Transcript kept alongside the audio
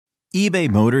eBay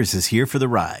Motors is here for the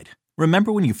ride.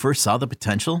 Remember when you first saw the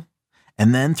potential?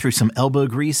 And then through some elbow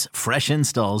grease, fresh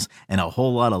installs, and a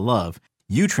whole lot of love,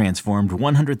 you transformed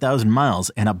 100,000 miles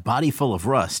and a body full of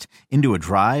rust into a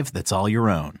drive that's all your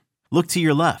own. Look to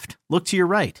your left. Look to your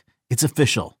right. It's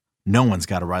official. No one's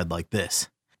got a ride like this.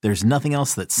 There's nothing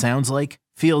else that sounds like,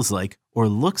 feels like, or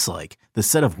looks like the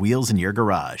set of wheels in your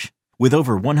garage. With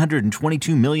over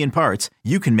 122 million parts,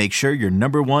 you can make sure your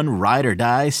number one ride or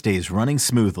die stays running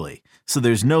smoothly. So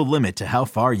there's no limit to how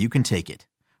far you can take it.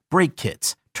 Brake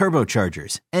kits,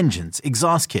 turbochargers, engines,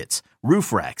 exhaust kits,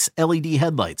 roof racks, LED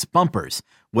headlights, bumpers,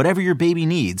 whatever your baby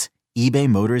needs, eBay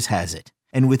Motors has it.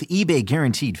 And with eBay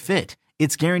Guaranteed Fit,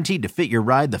 it's guaranteed to fit your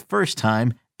ride the first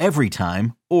time, every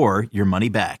time, or your money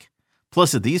back.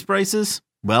 Plus at these prices,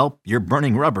 well, you're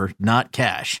burning rubber, not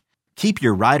cash. Keep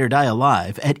your ride or die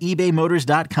alive at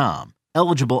ebaymotors.com.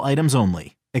 Eligible items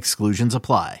only. Exclusions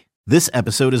apply. This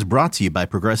episode is brought to you by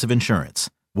Progressive Insurance.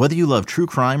 Whether you love true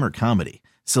crime or comedy,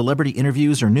 celebrity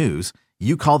interviews or news,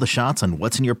 you call the shots on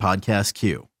what's in your podcast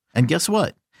queue. And guess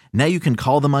what? Now you can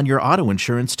call them on your auto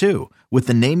insurance too with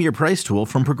the Name Your Price tool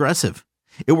from Progressive.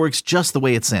 It works just the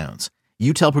way it sounds.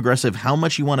 You tell Progressive how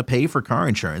much you want to pay for car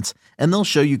insurance, and they'll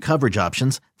show you coverage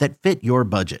options that fit your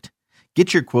budget.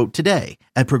 Get your quote today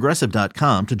at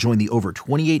Progressive.com to join the over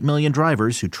 28 million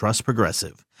drivers who trust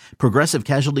Progressive. Progressive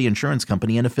Casualty Insurance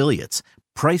Company and Affiliates.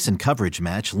 Price and coverage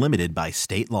match limited by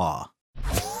state law.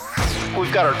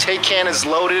 We've got our take cannons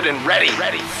loaded and ready.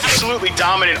 Absolutely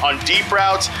dominant on deep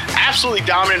routes. Absolutely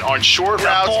dominant on short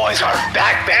routes. Boys are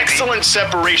back, baby. Excellent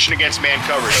separation against man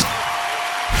coverage.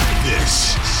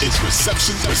 This is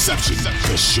Reception,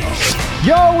 the show.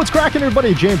 Yo, what's cracking,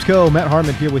 everybody? James Coe, Matt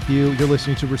Harmon here with you. You're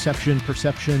listening to Reception,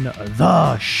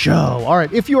 the show. All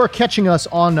right, if you are catching us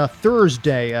on a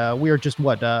Thursday, we are just,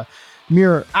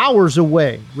 mere hours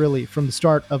away, really, from the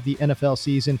start of the NFL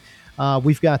season.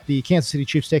 We've got the Kansas City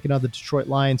Chiefs taking on the Detroit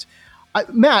Lions.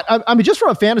 Matt, I mean, just from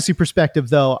a fantasy perspective,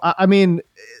 though, I mean,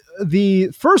 the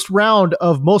first round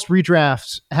of most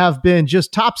redrafts have been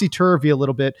just topsy-turvy a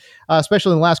little bit,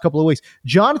 especially in the last couple of weeks.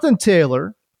 Jonathan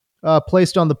Taylor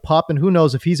placed on the PUP, and who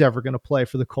knows if he's ever going to play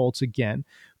for the Colts again.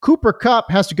 Cooper Kupp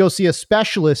has to go see a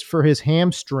specialist for his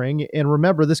hamstring. And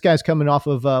remember, this guy's coming off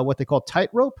of what they call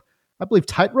tightrope. I believe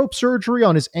tightrope surgery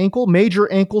on his ankle. Major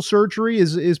ankle surgery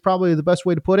is probably the best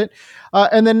way to put it.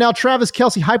 And then now Travis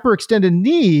Kelce, hyperextended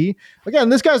knee. Again,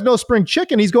 this guy's no spring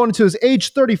chicken. He's going into his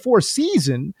age 34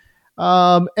 season.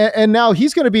 And now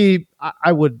he's going to be,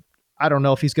 I don't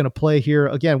know if he's going to play here.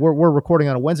 Again, we're recording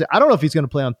on a Wednesday. I don't know if he's going to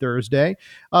play on Thursday.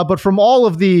 But from all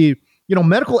of the,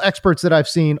 medical experts that I've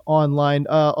seen online,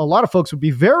 a lot of folks would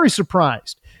be very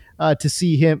surprised to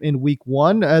see him in week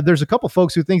one. There's a couple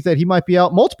folks who think that he might be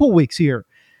out multiple weeks here,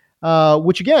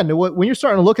 which again, when you're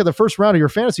starting to look at the first round of your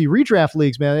fantasy redraft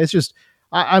leagues, man, it's just,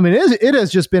 it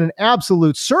has just been an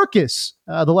absolute circus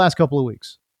the last couple of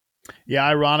weeks. Yeah,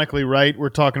 ironically, right, we're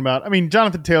talking about,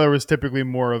 Jonathan Taylor was typically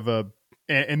more of a,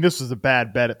 and this was a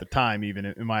bad bet at the time, even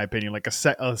in my opinion, like a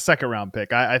second round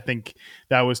pick. I think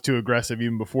that was too aggressive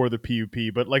even before the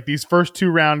PUP. But like these first 2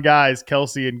 round guys,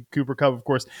 Kelce and Cooper Kupp, of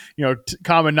course,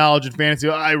 common knowledge in fantasy.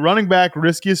 Running back,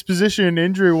 riskiest position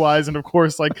injury wise, and of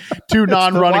course, like 2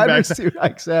 non-running backs.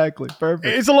 Exactly, perfect.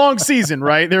 It's a long season,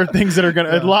 right? There are things that are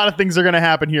a lot of things are gonna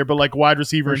happen here, but like wide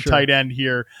receiver and tight end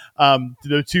here,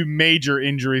 the 2 major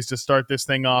injuries to start this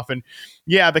thing off. And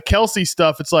yeah, the Kelce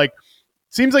stuff, it's like.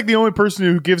 Seems like the only person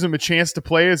who gives him a chance to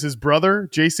play is his brother,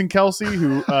 Jason Kelce,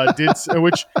 who did,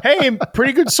 which, hey,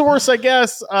 pretty good source, I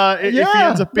guess, if he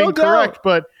ends up being correct.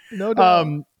 But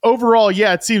overall,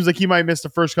 yeah, it seems like he might miss the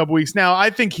first couple weeks. Now, I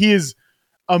think he is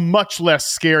a much less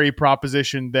scary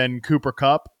proposition than Cooper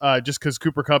Kupp, just because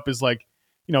Cooper Kupp is like,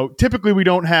 typically we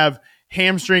don't have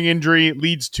hamstring injury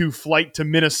leads to flight to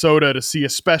Minnesota to see a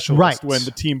specialist when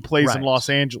the team plays in Los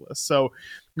Angeles. So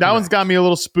that one's got me a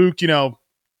little spooked,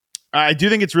 I do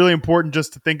think it's really important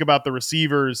just to think about the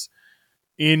receivers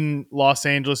in Los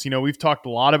Angeles. We've talked a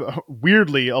lot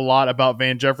about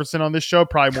Van Jefferson on this show,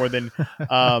 probably more than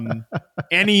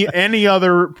any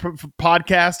other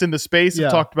podcast in the space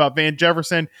have talked about Van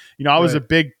Jefferson. I was a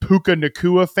big Puka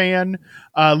Nacua fan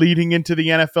leading into the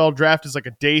NFL draft as like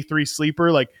a day 3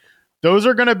 sleeper. Like those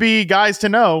are going to be guys to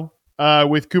know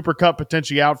with Cooper Kupp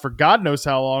potentially out for God knows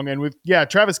how long. And with,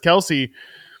 Travis Kelce,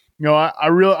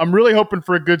 I'm really hoping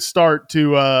for a good start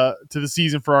to the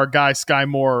season for our guy Sky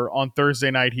Moore on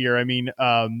Thursday night here.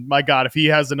 My God, if he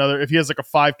has like a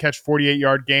 5-catch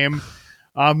 48-yard game,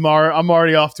 I'm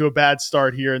already off to a bad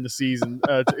start here in the season,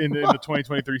 in the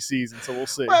 2023 season. So we'll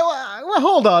see. Well,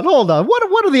 hold on.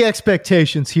 What are the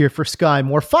expectations here for Sky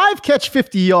Moore? 5-catch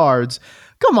 50 yards.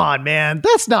 Come on, man.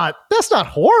 That's not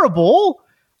horrible.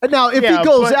 Now, if he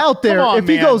goes out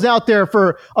there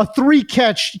for a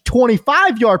 3-catch,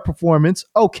 25-yard performance,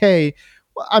 okay.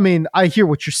 I mean, I hear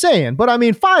what you're saying, but I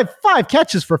mean, five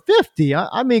catches for 50.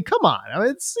 I mean, come on. I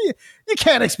mean, you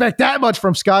can't expect that much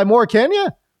from Sky Moore, can you?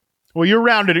 Well, you're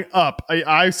rounding up.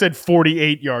 I said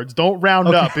 48 yards. Don't round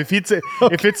up. If it's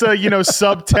a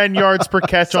sub 10 yards per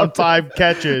catch on 5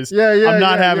 catches, I'm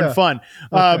not having fun.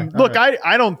 Look, right.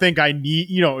 I don't think I need,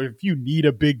 if you need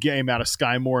a big game out of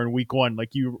Sky Moore in week 1,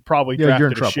 like you probably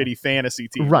drafted a shitty fantasy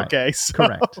team. Right. Okay. So,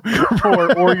 correct.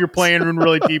 or you're playing in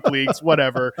really deep leagues,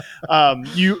 whatever.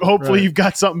 Hopefully you've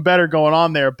got something better going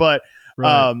on there. But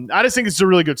I just think it's a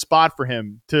really good spot for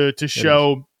him to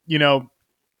show,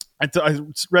 I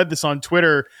read this on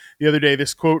Twitter the other day,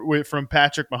 this quote from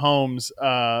Patrick Mahomes,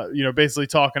 basically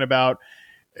talking about,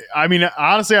 I mean,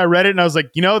 honestly, I read it and I was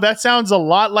like, that sounds a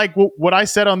lot like what I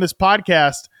said on this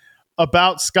podcast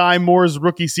about Sky Moore's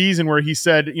rookie season, where he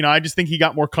said, I just think he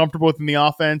got more comfortable within the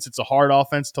offense. It's a hard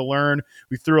offense to learn.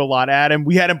 We threw a lot at him.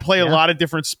 We had him play a lot of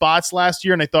different spots last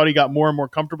year, and I thought he got more and more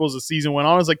comfortable as the season went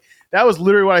on. I was like, that was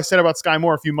literally what I said about Sky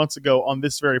Moore a few months ago on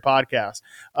this very podcast.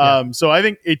 So I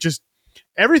think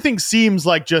everything seems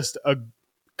like just a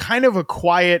kind of a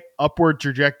quiet upward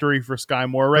trajectory for Sky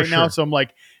Moore right now. So I'm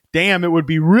like, damn, it would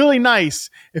be really nice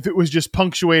if it was just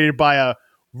punctuated by a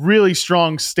really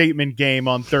strong statement game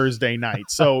on Thursday night.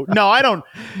 So no, I don't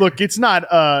look, it's not,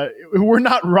 we're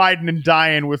not riding and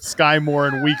dying with Sky Moore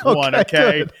in week 1.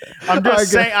 Okay. I'm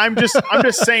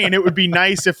just saying it would be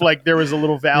nice if like there was a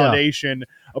little validation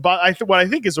about what I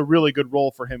think is a really good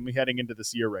role for him heading into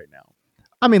this year right now.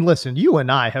 I mean, listen, you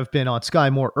and I have been on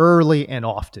Sky Moore early and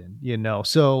often,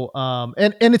 so,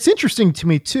 and it's interesting to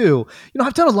me too,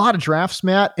 I've done a lot of drafts,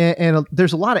 Matt, and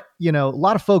there's a lot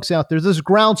of folks out there. There's a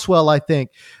groundswell, I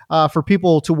think, for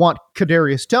people to want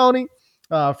Kadarius Toney,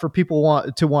 for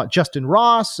people to want Justin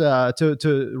Ross, to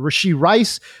Rashee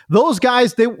Rice, those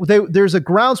guys, there's a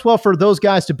groundswell for those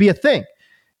guys to be a thing,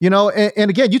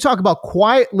 and again, you talk about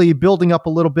quietly building up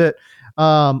a little bit,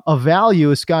 of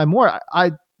value as Sky Moore.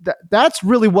 That's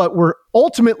really what we're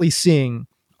ultimately seeing,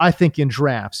 I think, in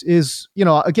drafts is,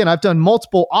 again, I've done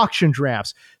multiple auction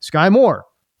drafts. Sky Moore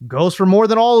goes for more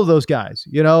than all of those guys.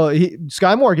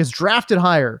 Sky Moore gets drafted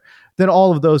higher than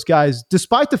all of those guys,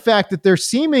 despite the fact that there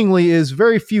seemingly is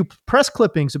very few press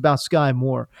clippings about Sky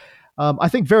Moore. I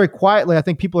think very quietly, I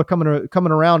think people are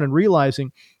coming around and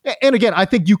realizing, and again, I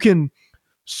think you can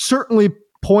certainly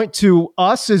point to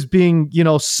us as being,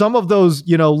 some of those,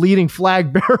 leading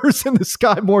flag bearers in the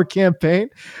Sky Moore campaign.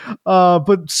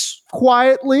 But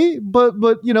quietly, but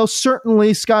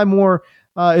certainly Sky Moore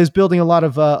is building a lot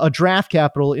of a draft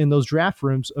capital in those draft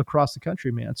rooms across the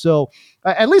country, man. So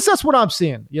at least that's what I'm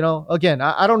seeing. Again,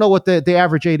 I don't know what the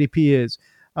average ADP is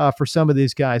for some of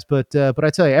these guys, but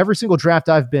I tell you, every single draft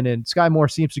I've been in, Sky Moore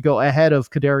seems to go ahead of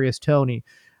Kadarius Toney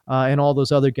and all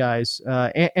those other guys,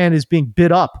 and is being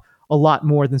bid up a lot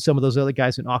more than some of those other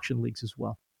guys in auction leagues as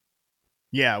well.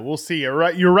 Yeah, we'll see. You're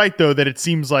right, though, that it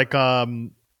seems like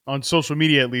on social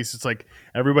media, at least, it's like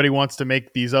everybody wants to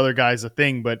make these other guys a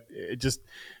thing, but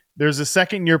there's a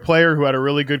second-year player who had a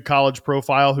really good college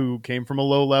profile who came from a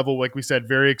low level, like we said,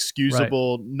 very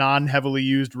excusable, non-heavily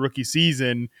used rookie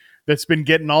season that's been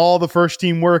getting all the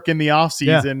first-team work in the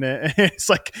offseason. Yeah. It's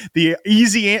like the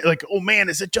easy like, oh, man,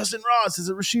 is it Justin Ross? Is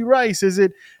it Rashee Rice? Is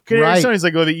it Kadarius Toney? It's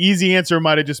like, the easy answer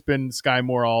might have just been Sky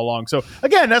Moore all along. So,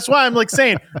 again, that's why I'm like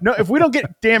saying, no, if we don't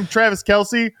get damn Travis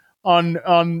Kelce on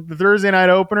the Thursday night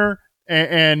opener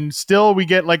and still we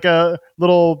get like a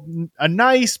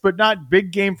nice but not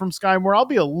big game from Sky Moore, I'll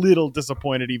be a little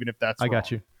disappointed even if that's wrong. Got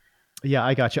you. Yeah,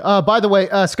 I got you. By the way,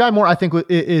 Sky Moore, I think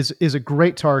is a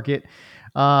great target.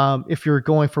 If you're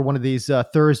going for one of these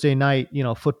Thursday night,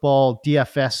 football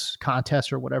DFS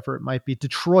contests or whatever it might be.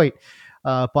 Detroit,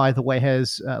 by the way,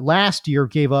 has last year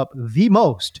gave up the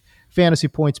most fantasy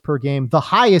points per game, the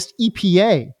highest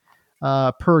EPA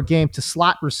per game to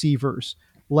slot receivers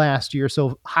last year.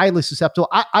 So highly susceptible.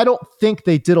 I don't think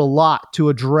they did a lot to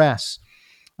address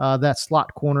that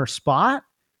slot corner spot.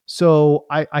 So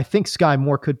I think Sky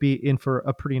Moore could be in for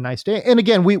a pretty nice day. And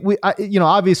again, we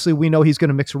obviously we know he's going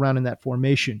to mix around in that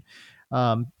formation,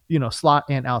 slot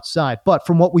and outside. But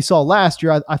from what we saw last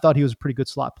year, I thought he was a pretty good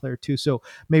slot player too. So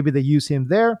maybe they use him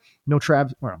there. No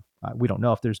Travis. Well, we don't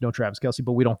know if there's no Travis Kelce,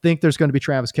 but we don't think there's going to be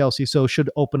Travis Kelce. So should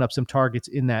open up some targets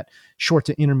in that short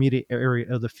to intermediate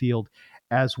area of the field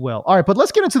as well. All right, but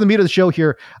let's get into the meat of the show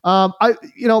here.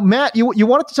 Matt, you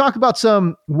wanted to talk about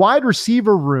some wide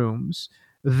receiver rooms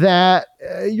that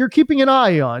you're keeping an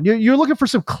eye on. You're looking for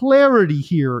some clarity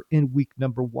here in week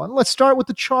number 1. Let's start with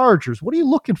the Chargers. What are you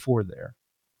looking for there?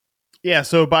 Yeah,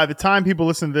 so by the time people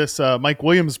listen to this, Mike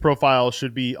Williams' profile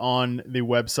should be on the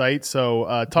website. So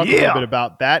talk a little bit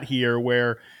about that here,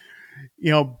 where,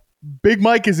 Big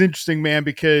Mike is interesting, man,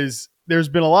 because there's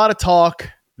been a lot of talk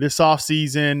this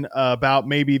offseason about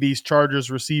maybe these Chargers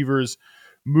receivers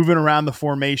moving around the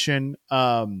formation.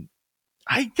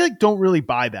 I don't really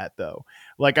buy that, though.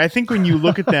 Like, I think when you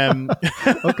look at them,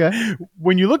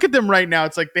 when you look at them right now,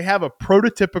 it's like they have a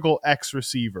prototypical X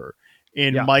receiver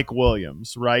in Mike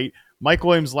Williams, right? Mike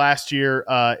Williams last year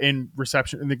in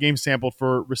the game sampled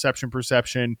for reception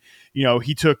perception,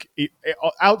 he took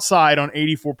outside on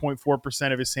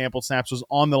 84.4% of his sample snaps, was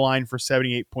on the line for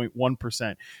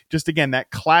 78.1%. Just again,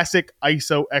 that classic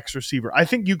ISO X receiver. I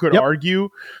think you could argue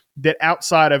that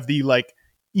outside of the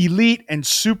elite and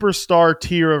superstar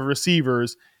tier of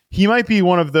receivers, he might be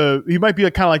kind of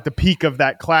like the peak of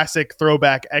that classic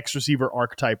throwback X receiver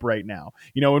archetype right now.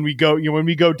 When we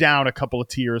go down a couple of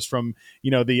tiers from,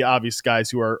 the obvious guys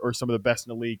who are some of the best in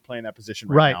the league playing that position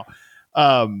right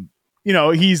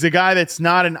now. He's a guy that's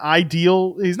not an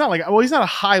ideal. He's not a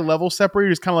high level separator.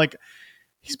 He's kind of like,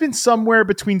 he's been somewhere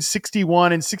between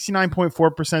 61 and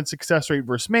 69.4% success rate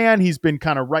versus man. He's been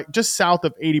kind of right just south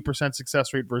of 80%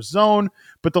 success rate versus zone.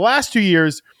 But the last 2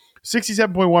 years,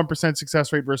 67.1%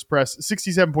 success rate versus press,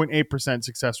 67.8%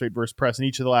 success rate versus press in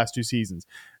each of the last 2 seasons.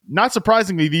 Not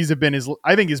surprisingly, these have been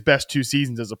his best 2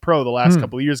 seasons as a pro the last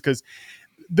couple of years, because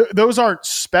those aren't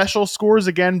special scores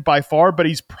again by far, but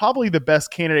he's probably the best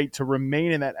candidate to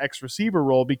remain in that X receiver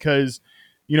role because,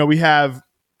 we have,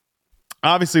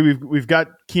 obviously we've got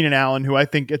Keenan Allen, who I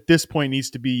think at this point needs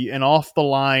to be an off the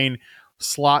line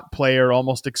slot player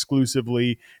almost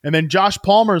exclusively. And then Josh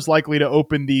Palmer is likely to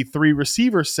open the 3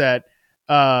 receiver set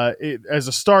as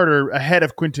a starter ahead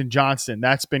of Quentin Johnston.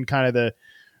 That's been kind of the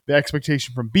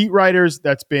expectation from beat writers.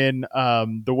 That's been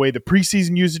the way the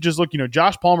preseason usages look.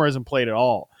 Josh Palmer hasn't played at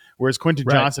all, whereas Quentin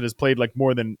Johnston has played like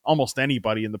more than almost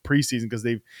anybody in the preseason because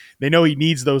they know he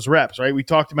needs those reps, right? We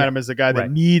talked about him as a guy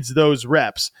that needs those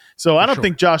reps. So I don't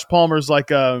think Josh Palmer's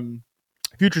like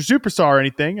future superstar or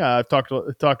anything. I've talked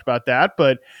about that,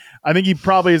 but I think he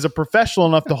probably is a professional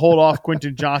enough to hold off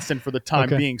Quentin Johnston for the time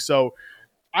being. So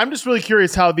I'm just really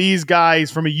curious how these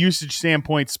guys from a usage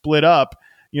standpoint split up,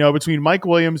 between Mike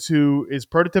Williams, who is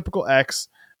prototypical X.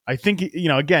 I think,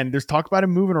 again, there's talk about him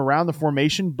moving around the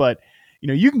formation, but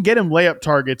you can get him layup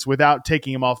targets without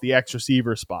taking him off the X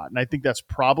receiver spot. And I think that's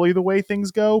probably the way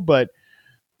things go, but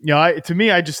to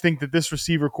me, I just think that this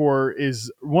receiver core is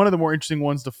one of the more interesting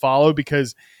ones to follow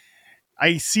because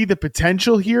I see the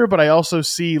potential here, but I also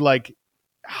see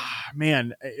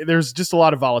there's just a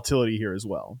lot of volatility here as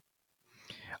well.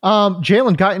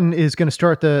 Jalen Guyton is going to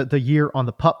start the year on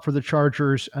the PUP for the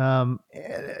Chargers. And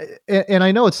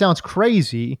I know it sounds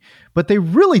crazy, but they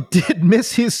really did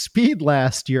miss his speed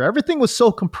last year. Everything was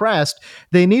so compressed.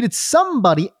 They needed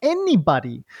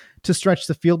anybody to stretch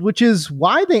the field, which is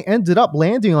why they ended up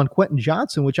landing on Quentin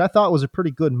Johnston, which I thought was a pretty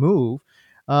good move.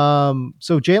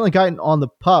 So Jalen Guyton on the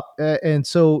PUP. And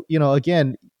so,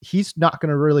 again, he's not going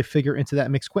to really figure into that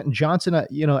mix. Quentin Johnston,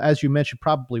 as you mentioned,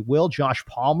 probably will. Josh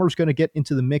Palmer's going to get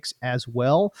into the mix as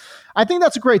well. I think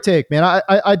that's a great take, man.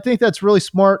 I think that's really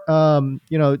smart,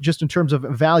 just in terms of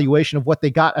evaluation of what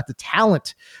they got at the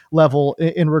talent level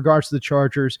in regards to the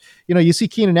Chargers. You see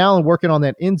Keenan Allen working on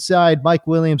that inside, Mike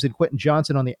Williams and Quentin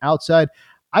Johnston on the outside.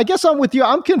 I guess I'm with you.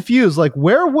 I'm confused. Like,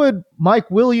 where would Mike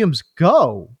Williams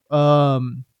go?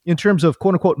 In terms of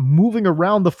quote unquote moving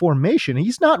around the formation?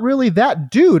 He's not really that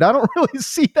dude. I don't really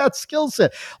see that skill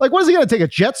set. Like, what is he going to take, a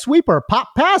jet sweep or a pop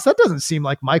pass? That doesn't seem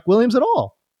like Mike Williams at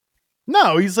all.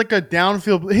 No, he's like a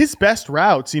downfield. His best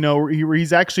routes,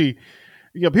 he's actually,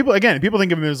 people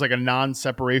think of him as like a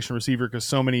non-separation receiver because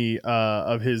so many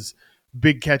of his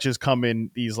big catches come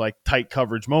in these like tight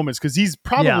coverage moments because he's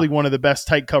probably one of the best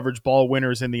tight coverage ball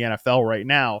winners in the NFL right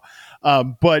now.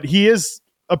 But he is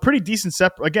a pretty decent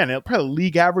probably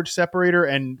league average separator,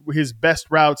 and his best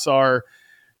routes are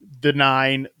the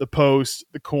 9, the post,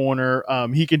 the corner.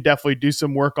 He can definitely do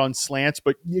some work on slants,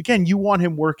 but again, you want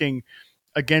him working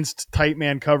against tight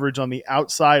man coverage on the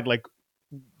outside, like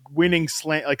winning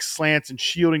slants and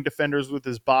shielding defenders with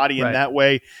his body. In that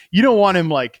way, you don't want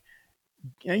him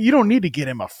you don't need to get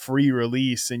him a free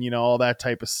release and, all that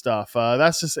type of stuff.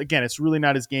 That's just, again, it's really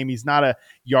not his game. He's not a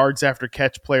yards after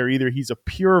catch player either. He's a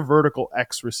pure vertical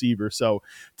X receiver. So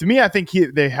to me, I think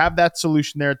they have that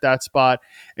solution there at that spot.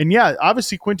 And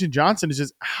obviously Quentin Johnston is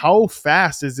just, how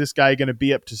fast is this guy going to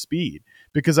be up to speed?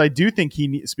 Because I do think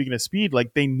speaking of speed,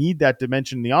 they need that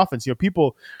dimension in the offense.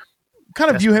 People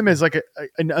kind of view him as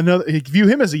view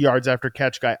him as a yards after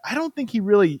catch guy. I don't think he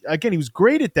really, again, he was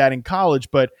great at that in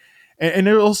college, but and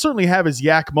it'll certainly have his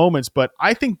yak moments, but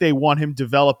I think they want him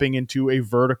developing into a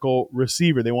vertical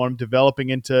receiver. They want him developing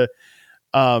into,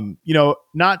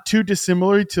 not too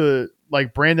dissimilar to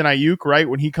like Brandon Ayuk, right?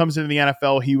 When he comes into the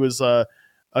NFL, he was a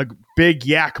big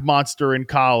yak monster in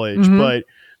college, but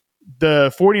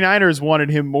the 49ers wanted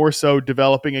him more so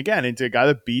developing again into a guy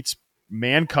that beats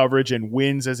man coverage and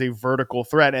wins as a vertical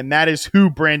threat. And that is who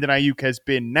Brandon Ayuk has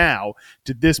been now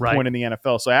to this point in the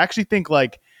NFL. So I actually think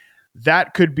like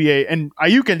that could be and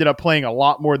Ayuk ended up playing a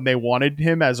lot more than they wanted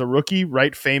him as a rookie,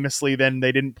 right? Famously, then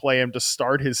they didn't play him to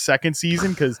start his second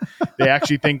season because they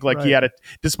actually think like he had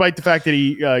despite the fact that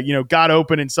he, got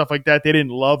open and stuff like that, they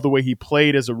didn't love the way he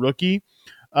played as a rookie.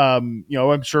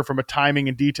 I'm sure from a timing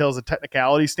and details and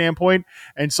technicality standpoint.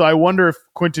 And so I wonder if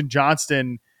Quentin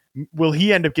Johnston, will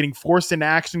he end up getting forced into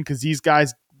action because these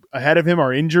guys ahead of him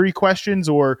are injury questions,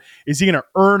 or is he going to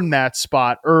earn that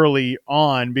spot early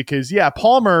on? Because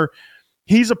Palmer,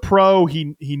 he's a pro.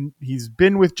 He's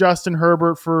been with Justin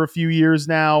Herbert for a few years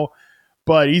now,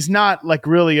 but he's not like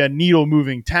really a needle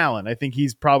moving talent. I think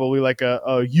he's probably like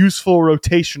a useful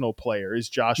rotational player is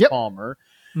Josh Palmer.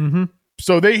 Mm-hmm.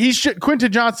 So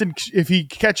Quentin Johnston, if he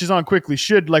catches on quickly,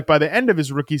 should like by the end of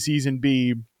his rookie season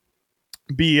be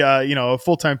a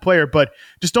full-time player. But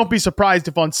just don't be surprised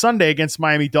if on Sunday against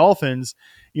Miami Dolphins,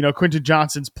 Quentin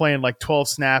Johnston's playing like 12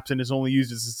 snaps and is only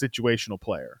used as a situational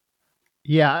player.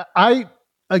 Yeah, I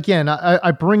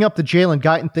bring up the Jalen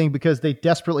Guyton thing because they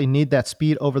desperately need that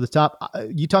speed over the top.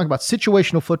 You talk about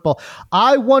situational football.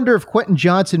 I wonder if Quentin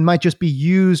Johnston might just be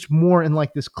used more in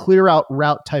like this clear out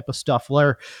route type of stuff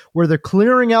where they're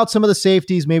clearing out some of the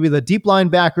safeties. Maybe the deep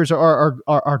linebackers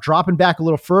are dropping back a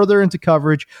little further into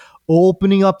coverage,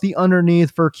 opening up the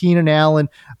underneath for Keenan Allen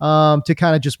to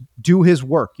kind of just do his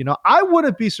work. I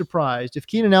wouldn't be surprised if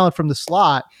Keenan Allen from the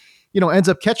slot, ends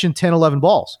up catching 10, 11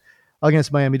 balls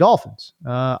against Miami Dolphins.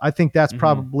 I think that's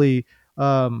probably,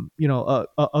 I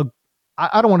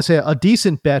don't want to say a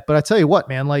decent bet, but I tell you what,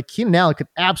 man, like Keenan Allen could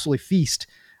absolutely feast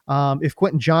if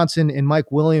Quentin Johnston and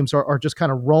Mike Williams are just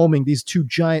kind of roaming, these two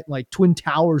giant like twin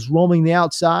towers roaming the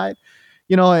outside,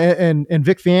 and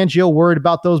Vic Fangio worried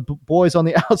about those boys on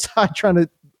the outside trying to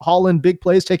haul in big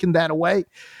plays, taking that away.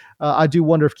 I do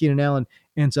wonder if Keenan Allen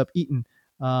ends up eating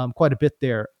quite a bit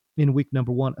there in week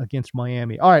number 1 against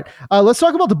Miami. All right, let's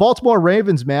talk about the Baltimore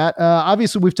Ravens, Matt.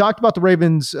 Obviously, we've talked about the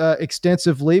Ravens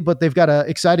extensively, but they've got an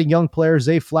exciting young player,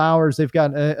 Zay Flowers. They've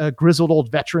got a grizzled old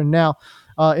veteran now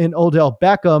in Odell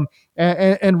Beckham.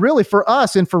 And really for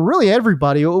us and for really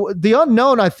everybody, the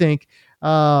unknown, I think,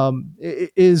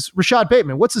 is Rashad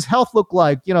Bateman. What's his health look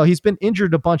like? He's been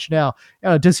injured a bunch now.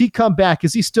 Does he come back?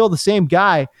 Is he still the same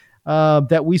guy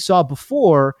that we saw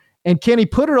before? And can he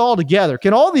put it all together?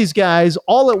 Can all these guys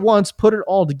all at once put it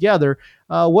all together?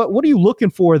 What are you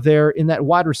looking for there in that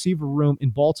wide receiver room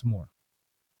in Baltimore?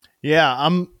 Yeah,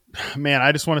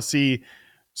 I just want to see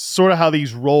sort of how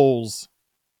these roles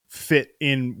fit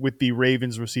in with the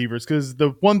Ravens receivers. Because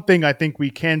the one thing I think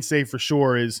we can say for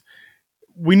sure is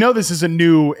we know this is a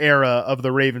new era of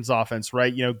the Ravens offense,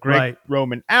 right? Greg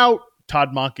Roman out,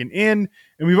 Todd Monken in,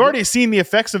 and we've already seen the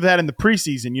effects of that in the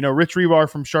preseason. Rich Rebar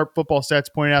from Sharp Football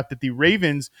Stats pointed out that the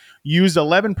Ravens used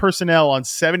 11 personnel on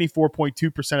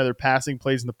 74.2% of their passing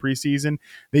plays in the preseason.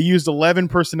 They used 11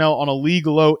 personnel on a league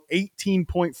low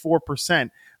 18.4%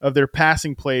 of their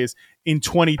passing plays in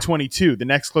 2022. The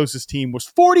next closest team was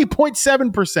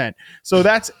 40.7%. So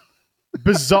that's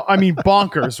bizarre. I mean,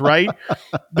 bonkers, right?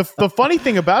 The funny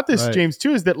thing about this, James,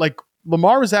 too, is that like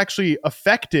Lamar was actually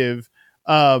effective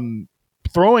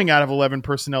throwing out of 11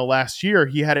 personnel last year.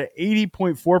 He had an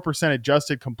 80.4%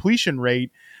 adjusted completion rate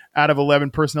out of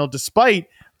 11 personnel, despite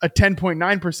a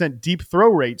 10.9% deep throw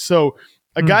rate. So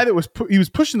a guy that was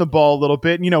pushing the ball a little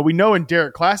bit. We know in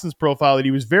Derek Klassen's profile that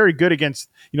he was very good against,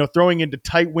 throwing into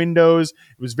tight windows.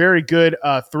 It was very good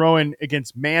throwing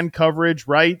against man coverage,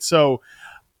 right? So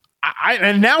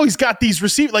and now he's got these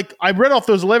receivers. Like I read off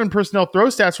those 11 personnel throw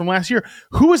stats from last year.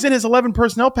 Who was in his 11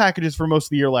 personnel packages for most of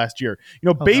the year last year?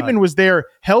 Bateman was there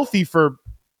healthy for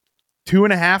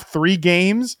 2.5, 3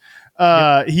 games.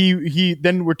 He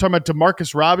then we're talking about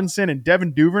DeMarcus Robinson and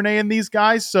Devin Duvernay and these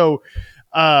guys. So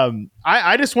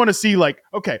I just want to see like,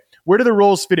 okay, where do the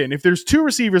roles fit in? If there's 2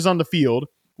 receivers on the field,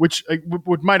 which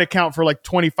might account for like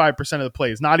 25% of the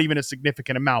plays, not even a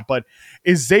significant amount. But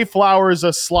is Zay Flowers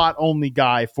a slot only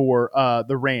guy for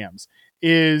the Rams?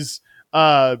 Is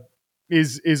Odell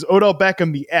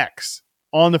Beckham the X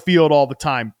on the field all the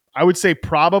time? I would say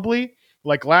probably.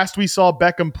 Like last we saw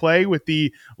Beckham play with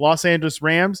the Los Angeles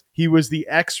Rams, he was the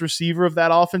X receiver of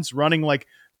that offense, running like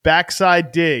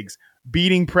backside digs,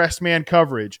 beating press man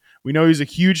coverage. We know he's a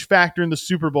huge factor in the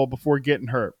Super Bowl before getting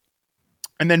hurt.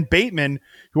 And then Bateman,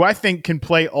 who I think can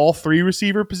play all three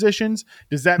receiver positions.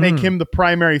 Does that make him the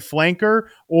primary flanker,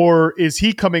 or is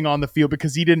he coming on the field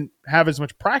because he didn't have as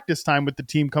much practice time with the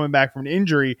team coming back from an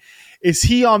injury? Is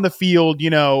he on the field,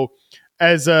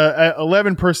 as a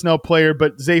 11 personnel player,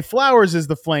 but Zay Flowers is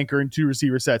the flanker in two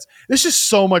receiver sets? There's just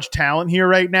so much talent here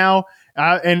right now,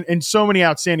 and so many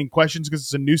outstanding questions because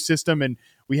it's a new system, and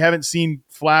we haven't seen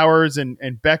Flowers and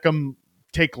Beckham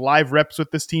take live reps with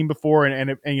this team before.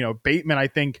 And Bateman, I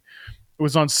think,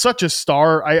 was on such a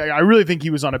star. I really think he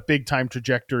was on a big time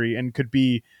trajectory and could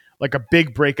be like a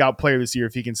big breakout player this year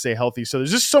if he can stay healthy. So there's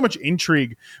just so much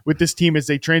intrigue with this team as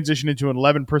they transition into an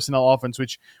 11 personnel offense,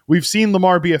 which we've seen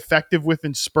Lamar be effective with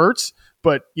in spurts,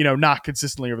 but not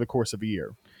consistently over the course of a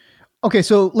year. Okay,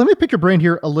 so let me pick your brain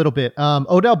here a little bit.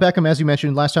 Odell Beckham, as you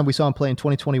mentioned, last time we saw him play in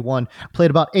 2021, played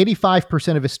about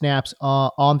 85% of his snaps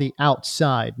on the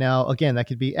outside. Now, again, that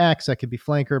could be X, that could be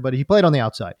flanker, but he played on the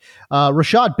outside.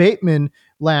 Rashad Bateman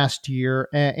last year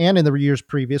and in the years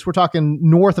previous, we're talking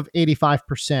north of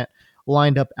 85%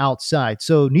 lined up outside.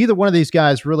 So neither one of these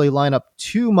guys really line up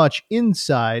too much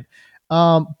inside.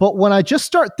 But when I just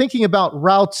start thinking about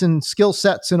routes and skill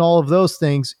sets and all of those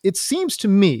things, it seems to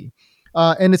me,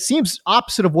 and it seems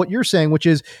opposite of what you're saying, which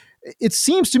is it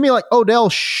seems to me like Odell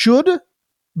should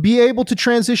be able to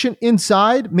transition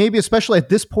inside, maybe especially at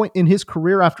this point in his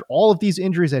career after all of these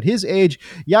injuries at his age,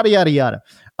 yada, yada, yada.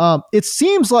 It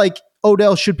seems like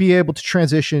Odell should be able to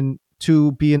transition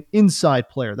to be an inside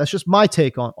player. That's just my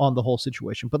take on the whole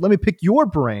situation. But let me pick your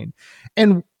brain.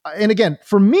 And again,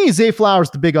 for me, Zay Flowers,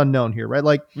 the big unknown here, right?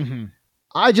 Like,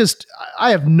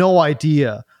 I have no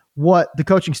idea what the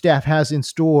coaching staff has in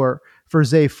store for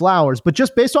Zay Flowers, but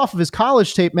just based off of his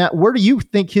college tape, Matt, where do you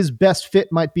think his best fit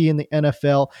might be in the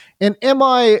NFL? And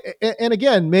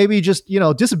again, maybe just,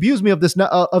 disabuse me of this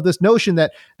notion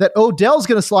that Odell's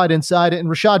going to slide inside and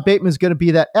Rashad Bateman is going to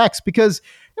be that X, because,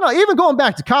 even going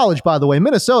back to college, by the way,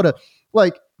 Minnesota,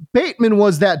 like Bateman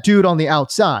was that dude on the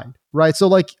outside, right? So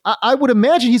like, I would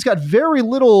imagine he's got very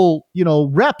little,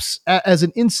 reps as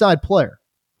an inside player.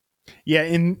 Yeah.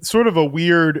 In sort of a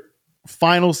weird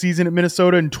final season at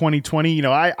Minnesota in 2020,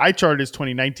 I charted his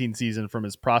 2019 season from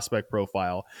his prospect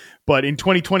profile, but in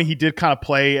 2020 he did kind of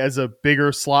play as a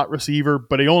bigger slot receiver,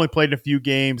 but he only played in a few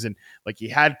games, and like he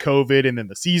had COVID, and then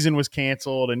the season was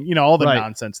canceled, and all the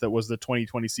nonsense that was the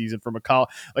 2020 season from a college.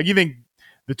 Like, you think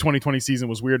the 2020 season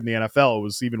was weird in the NFL, it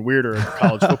was even weirder at the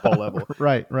college football level.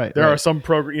 Right. There are some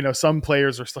some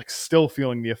players are like still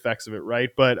feeling the effects of it, right?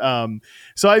 But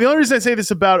so the only reason I say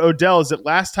this about Odell is that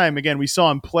last time, again, we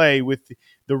saw him play with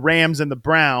the Rams and the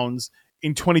Browns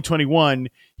in 2021,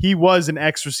 he was an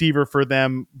X receiver for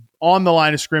them on the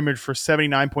line of scrimmage for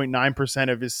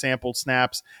 79.9% of his sampled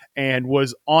snaps, and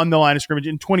was on the line of scrimmage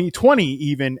in 2020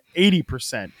 even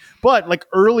 80%. But like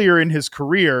earlier in his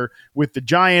career with the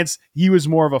Giants, he was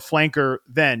more of a flanker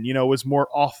then, was more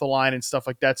off the line and stuff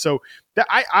like that. So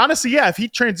I honestly, if he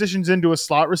transitions into a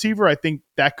slot receiver, I think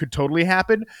that could totally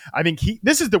happen. I think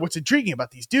this is what's intriguing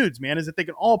about these dudes, man, is that they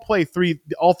can all play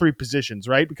all three positions,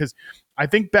 right? Because I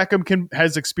think Beckham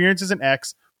has experience as an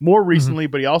X more recently,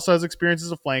 but he also has experience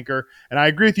as a flanker. And I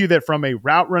agree with you that from a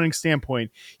route running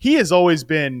standpoint, he has always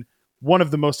been one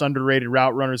of the most underrated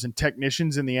route runners and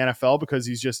technicians in the NFL, because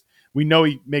we know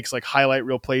he makes like highlight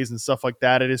reel plays and stuff like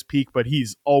that at his peak, but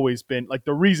he's always been like,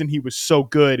 the reason he was so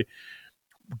good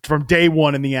from day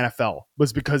one in the NFL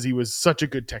was because he was such a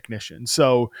good technician.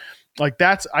 So like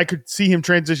I could see him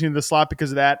transitioning to the slot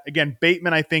because of that. Again,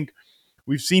 Bateman, I think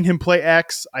we've seen him play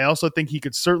X. I also think he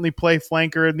could certainly play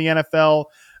flanker in the NFL.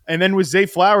 And then with Zay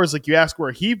Flowers, like you ask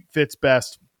where he fits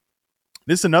best,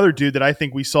 this is another dude that I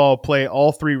think we saw play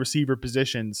all three receiver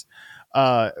positions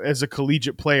as a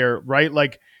collegiate player, right?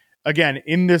 Like, again,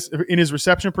 in his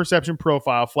reception perception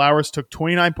profile, Flowers took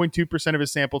 29.2% of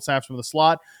his sampled snaps from the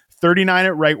slot, 39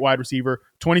 at right wide receiver,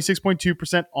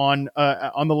 26.2%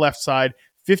 on the left side,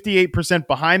 58%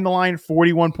 behind the line,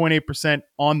 41.8%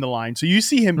 on the line. So you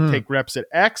see him take reps at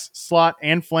X, slot,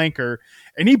 and flanker,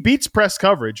 and he beats press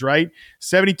coverage, right?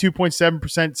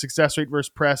 72.7% success rate versus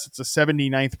press. It's a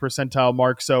 79th percentile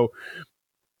mark. So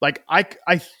like,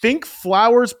 I think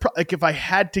Flowers, like if I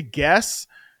had to guess,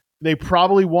 they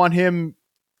probably want him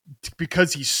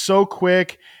because he's so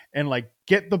quick and like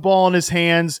get the ball in his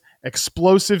hands,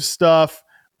 explosive stuff.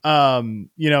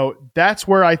 That's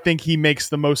where I think he makes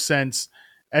the most sense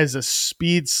as a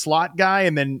speed slot guy,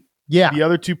 and then the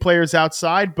other two players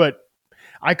outside. But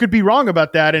I could be wrong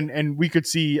about that, and we could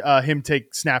see him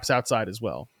take snaps outside as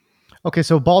well. Okay,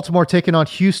 so Baltimore taking on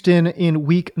Houston in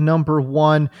week number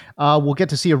 1. We'll get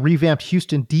to see a revamped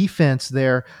Houston defense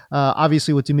there.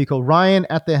 Obviously, with DeMeco Ryan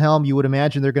at the helm, you would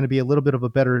imagine they're going to be a little bit of a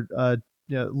better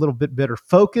little bit better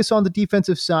focus on the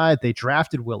defensive side. They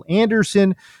drafted Will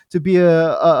Anderson to be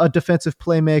a defensive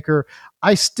playmaker.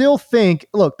 I still think,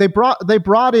 look, they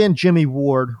brought in Jimmy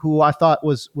Ward, who I thought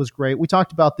was great. We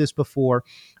talked about this before.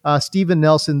 Steven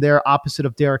Nelson there, opposite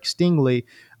of Derek Stingley.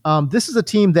 This is a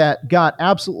team that got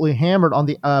absolutely hammered on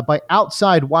the by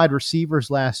outside wide receivers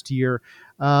last year.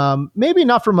 Maybe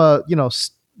not from a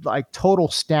like total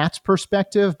stats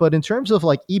perspective, but in terms of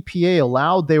like EPA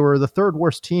allowed, they were the third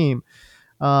worst team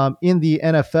in the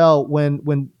NFL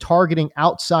when targeting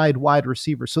outside wide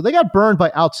receivers. So they got burned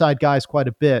by outside guys quite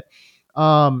a bit.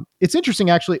 It's interesting,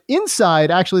 actually.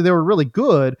 Inside, actually, they were really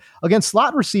good against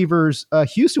slot receivers.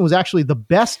 Houston was actually the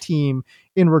best team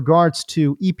in regards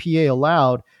to EPA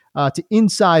allowed to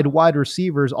inside wide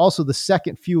receivers. Also, the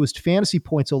second fewest fantasy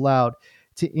points allowed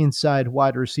to inside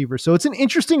wide receivers. So it's an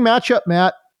interesting matchup,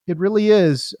 Matt. It really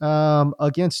is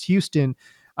against Houston.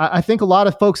 I think a lot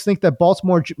of folks think that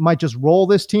Baltimore might just roll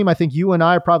this team. I think you and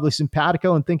I are probably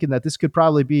simpatico and thinking that this could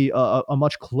probably be a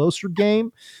much closer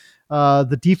game.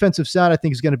 The defensive side, I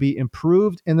think, is going to be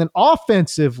improved. And then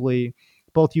offensively,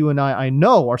 both you and I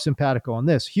know, are simpatico on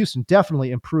this. Houston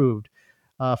definitely improved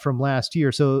from last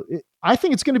year. So I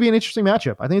think it's going to be an interesting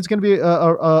matchup. I think it's going to be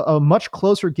a much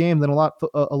closer game than a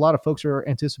lot of folks are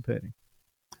anticipating.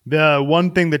 The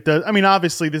one thing that does, I mean,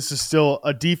 obviously this is still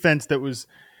a defense that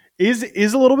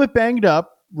is a little bit banged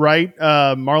up, right?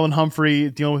 Marlon Humphrey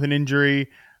dealing with an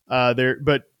injury there,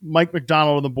 but Mike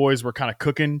McDonald and the boys were kind of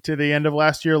cooking to the end of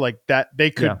last year, like that. They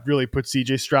could really put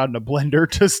CJ Stroud in a blender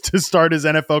to start his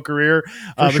NFL career,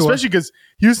 especially because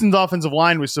Houston's offensive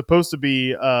line was supposed to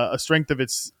be a strength of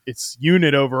its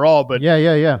unit overall, but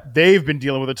they've been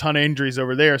dealing with a ton of injuries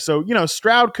over there. So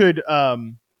Stroud could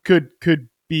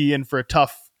be in for a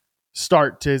tough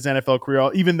start to his NFL career,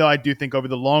 even though I do think over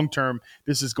the long term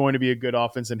this is going to be a good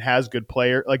offense and has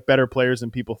better players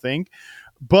than people think.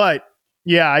 But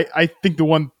yeah, I think the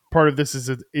one part of this is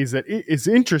that it is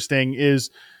interesting is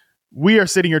we are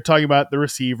sitting here talking about the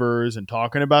receivers and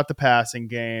talking about the passing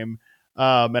game,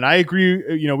 and I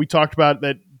agree. We talked about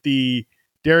that the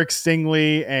Derek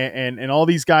Stingley and all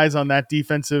these guys on that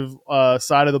defensive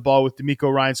side of the ball with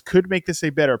DeMeco Ryans could make this a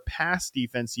better pass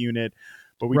defense unit.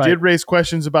 But we did raise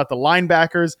questions about the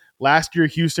linebackers. Last year,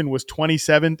 Houston was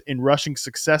 27th in rushing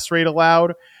success rate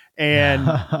allowed. And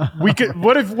we could.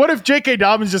 What if J.K.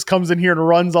 Dobbins just comes in here and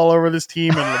runs all over this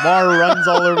team, and Lamar runs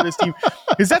all over this team?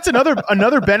 Because that's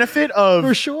another benefit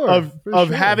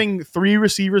of having three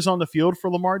receivers on the field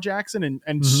for Lamar Jackson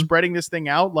and spreading this thing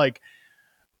out. Like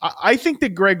I think that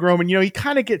Greg Roman, he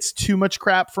kind of gets too much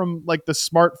crap from like the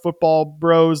smart football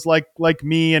bros like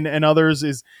me and others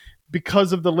is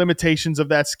because of the limitations of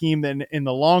that scheme in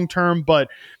the long term. But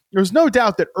there's no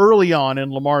doubt that early on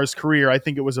in Lamar's career, I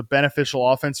think it was a beneficial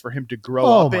offense for him to grow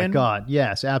up in. Oh my God.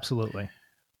 Yes, absolutely.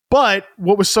 But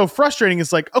what was so frustrating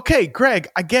is like, okay, Greg,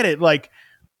 I get it. Like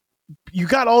you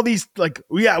got all these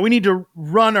we need to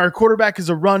run. Our quarterback is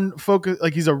a run focus.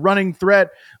 Like he's a running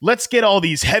threat. Let's get all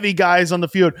these heavy guys on the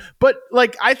field. But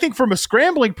like, I think from a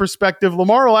scrambling perspective,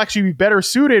 Lamar will actually be better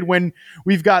suited when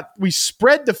we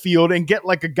spread the field and get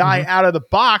like a guy out of the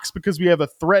box because we have a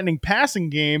threatening passing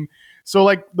game. So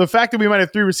like the fact that we might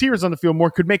have three receivers on the field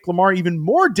more could make Lamar even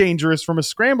more dangerous from a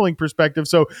scrambling perspective.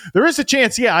 So there is a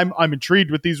chance. Yeah, I'm intrigued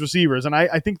with these receivers, and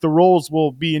I think the roles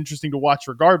will be interesting to watch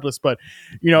regardless. But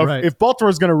if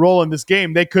Baltimore is going to roll in this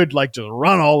game, they could like just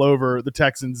run all over the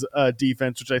Texans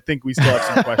defense, which I think we still have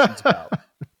some questions about.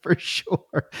 For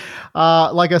sure.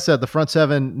 Like I said, the front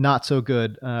seven not so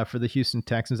good for the Houston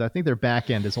Texans. I think their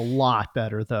back end is a lot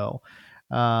better though.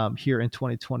 Here in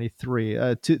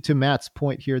 2023. To Matt's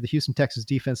point here, the Houston Texans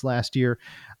defense last year,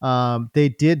 they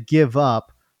did give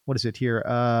up, what is it here?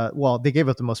 They gave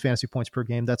up the most fantasy points per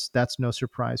game. That's no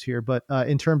surprise here. But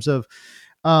in terms of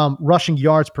rushing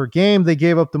yards per game, they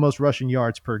gave up the most rushing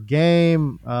yards per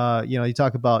game. You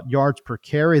talk about yards per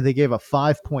carry. They gave up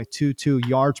 5.22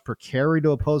 yards per carry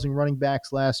to opposing running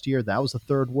backs last year. That was the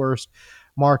third worst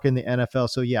mark in the NFL.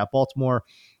 So yeah, Baltimore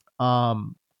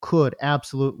could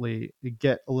absolutely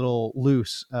get a little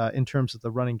loose in terms of the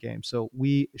running game. So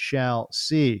we shall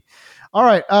see. All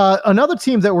right. Another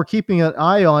team that we're keeping an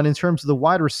eye on in terms of the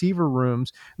wide receiver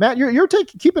rooms. Matt, you're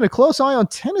keeping a close eye on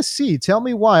Tennessee. Tell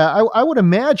me why. I would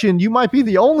imagine you might be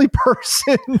the only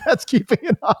person that's keeping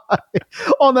an eye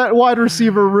on that wide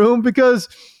receiver room because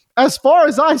as far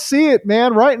as I see it,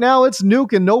 man, right now it's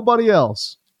Nuke and nobody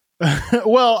else.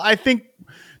 Well, I think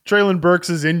Treylon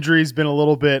Burks' injury has been a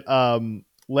little bit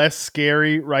less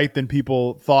scary, right, than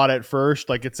people thought at first.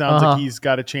 Like it sounds like he's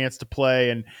got a chance to play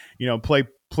and play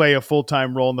play a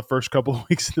full-time role in the first couple of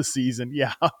weeks of the season.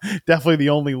 Yeah, definitely the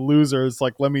only loser. It's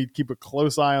like, let me keep a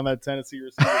close eye on that Tennessee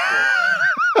receiver.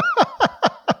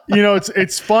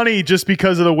 It's funny just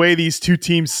because of the way these two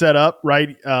teams set up,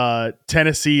 right?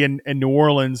 Tennessee and New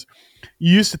Orleans.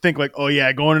 You used to think like, oh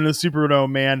yeah, going into the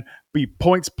Superdome, man, be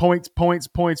points.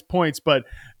 But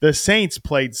the Saints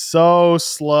played so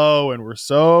slow and were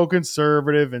so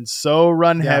conservative and so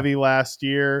run heavy last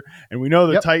year. And we know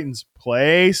the Titans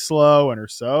play slow and are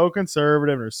so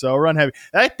conservative and are so run heavy.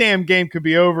 That damn game could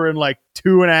be over in like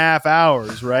 2.5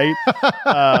 hours, right?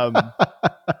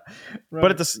 Right.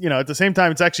 But at the same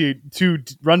time, it's actually two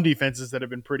run defenses that have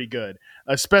been pretty good,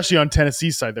 especially on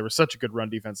Tennessee's side. There was such a good run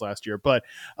defense last year. But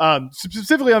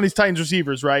specifically on these Titans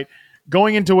receivers, right?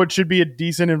 Going into what should be a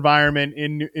decent environment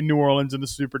in New Orleans in the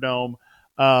Superdome,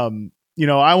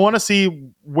 I want to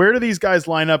see where do these guys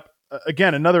line up.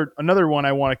 Again, another one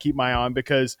I want to keep my eye on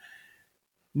because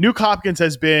Nuke Hopkins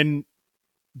has been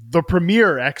the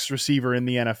premier X receiver in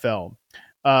the NFL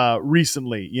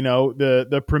recently.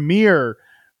 The premier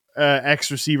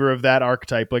X receiver of that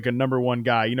archetype, like a number one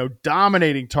guy,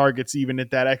 dominating targets even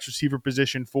at that X receiver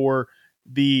position for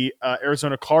the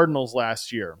Arizona Cardinals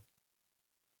last year.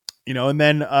 And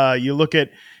then you look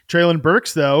at Treylon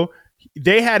Burks, though,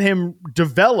 they had him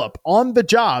develop on the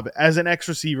job as an X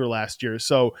receiver last year.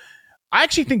 So I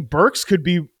actually think Burks could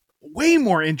be way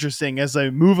more interesting as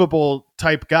a movable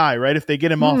type guy, right? If they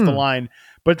get him off the line.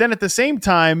 But then at the same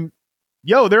time,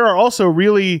 there are also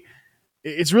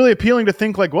it's really appealing to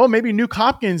think like, well, maybe Nuke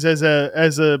Hopkins as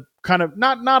a kind of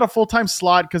not a full-time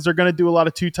slot because they're going to do a lot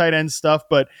of 2 tight end stuff,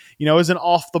 but as an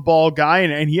off the ball guy.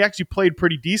 And he actually played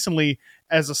pretty decently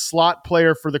as a slot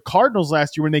player for the Cardinals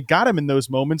last year when they got him in those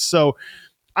moments. So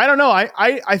I don't know.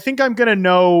 I think I'm going to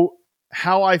know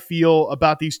how I feel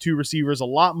about these two receivers a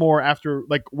lot more after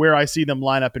like where I see them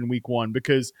line up in week 1,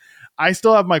 because I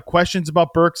still have my questions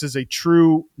about Burks as a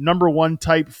true number 1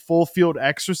 type full field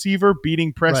X receiver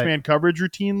beating press man coverage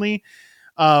routinely.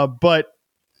 But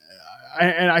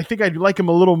I think I'd like him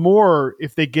a little more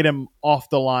if they get him off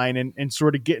the line and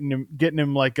sort of getting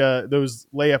him like those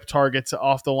layup targets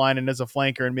off the line and as a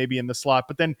flanker and maybe in the slot.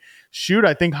 But then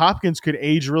I think Hopkins could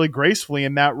age really gracefully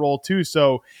in that role too.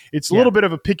 So it's a little bit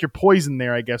of a pick your poison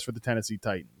there, I guess, for the Tennessee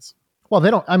Titans. Well,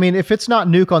 if it's not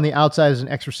Nuke on the outside as an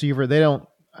X receiver,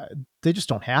 they just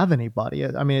don't have anybody.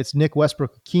 I mean, it's Nick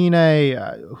Westbrook-Akine,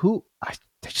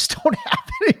 they just don't have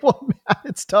anyone, man.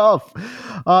 It's tough.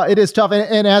 It is tough.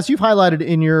 And as you've highlighted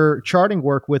in your charting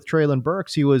work with Treylon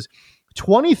Burks, he was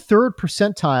 23rd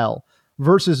percentile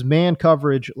versus man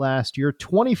coverage last year,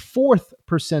 24th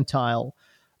percentile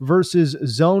versus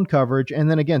zone coverage, and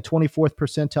then again, 24th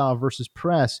percentile versus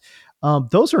press.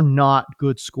 Those are not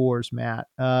good scores, Matt.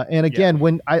 And again,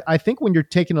 when I think when you're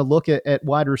taking a look at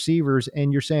wide receivers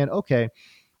and you're saying, okay,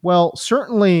 well,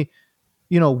 certainly,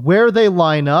 where they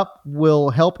line up will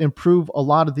help improve a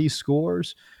lot of these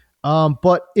scores.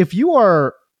 But if you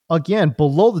are, again,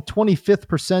 below the 25th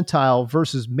percentile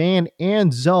versus man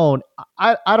and zone,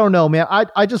 I don't know, man.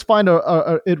 I just find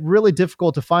it really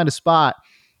difficult to find a spot.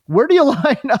 Where do you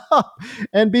line up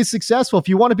and be successful? If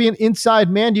you want to be an inside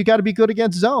man, you got to be good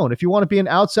against zone. If you want to be an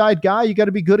outside guy, you got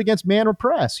to be good against man or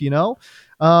press,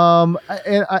 And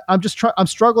I'm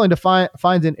struggling to find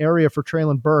an area for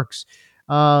Treylon Burks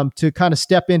to kind of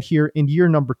step in here in year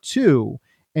number 2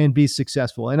 and be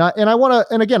successful. And I want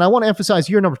to emphasize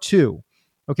year number 2.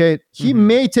 Okay. He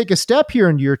may take a step here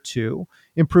in year 2,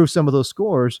 improve some of those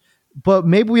scores, but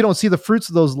maybe we don't see the fruits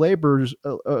of those labors,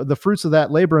 the fruits of that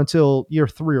labor until year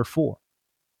 3 or 4.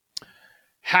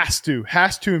 Has to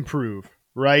improve.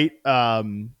 Right.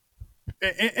 And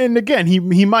again,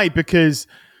 he might, because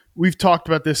we've talked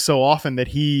about this so often that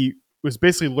he was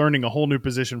basically learning a whole new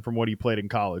position from what he played in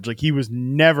college. Like he was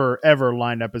never, ever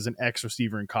lined up as an X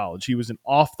receiver in college. He was an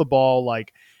off the ball,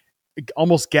 like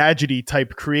almost gadgety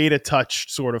type, create a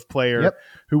touch sort of player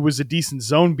who was a decent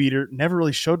zone beater, never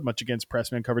really showed much against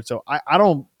press man coverage. So I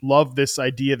don't love this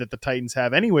idea that the Titans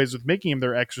have anyways with making him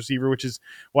their X receiver, which is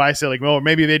why I say like, well,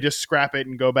 maybe they just scrap it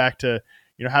and go back to,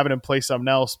 having him play something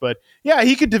else. But yeah,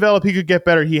 he could develop, he could get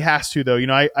better. He has to though.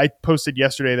 I posted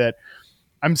yesterday that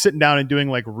I'm sitting down and doing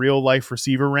like real life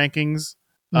receiver rankings.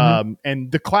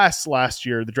 And the class last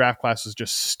year, the draft class was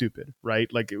just stupid,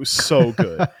 right? Like it was so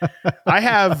good. I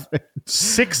have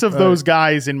 6 of those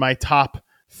guys in my top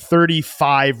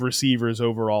 35 receivers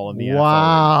overall in the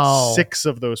NFL. 6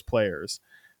 of those players.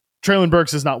 Treylon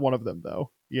Burks is not one of them though,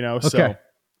 so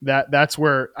that's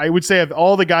where I would say of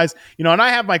all the guys, and I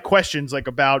have my questions like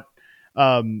about,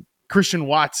 Christian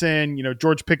Watson,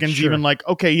 George Pickens, even like,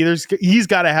 okay, he's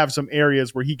got to have some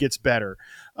areas where he gets better.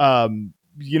 I'm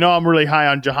really high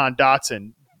on Jahan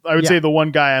Dotson, I would say the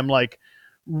one guy I'm like,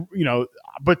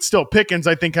 but still Pickens,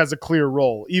 I think, has a clear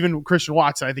role. Even Christian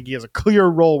Watson, I think he has a clear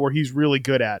role where he's really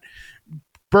good at.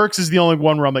 Burks is the only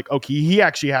one where I'm like, okay, he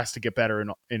actually has to get better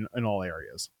in all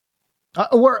areas.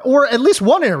 Or at least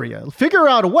one area. Figure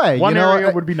out a way. One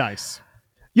area would be nice.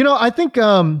 I think,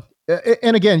 and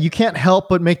again, you can't help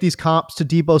but make these comps to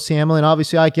Deebo Samuel. And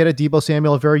obviously I get it. Deebo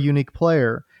Samuel, a very unique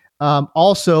player.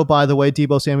 Also, by the way,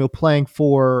 Deebo Samuel playing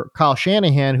for Kyle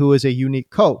Shanahan, who is a unique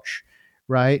coach,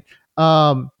 right?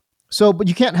 But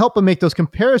you can't help but make those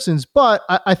comparisons. But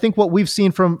I think what we've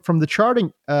seen from the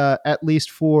charting, at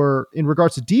least in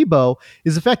regards to Deebo,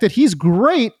 is the fact that he's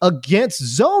great against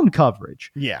zone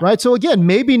coverage. Yeah. Right. So again,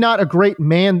 maybe not a great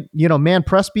man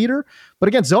press beater, but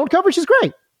against zone coverage, he's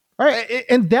great. All right.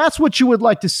 And that's what you would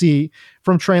like to see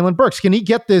from Treylon Burks. Can he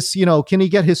get this, can he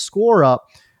get his score up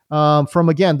from,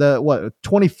 again, the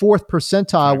 24th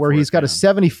percentile, where he's got a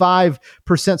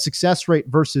 75% success rate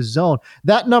versus zone?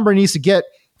 That number needs to get,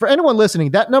 for anyone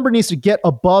listening, that number needs to get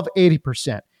above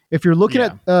 80%. If you're looking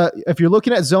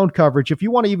at zone coverage, if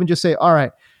you want to even just say, all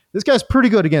right, this guy's pretty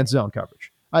good against zone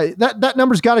coverage, that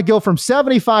number's got to go from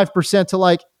 75% to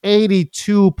like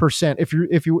 82%.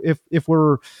 If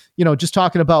we're just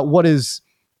talking about what is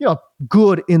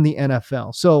good in the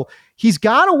NFL. So he's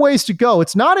got a ways to go.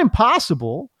 It's not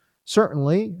impossible,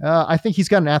 certainly. I think he's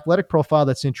got an athletic profile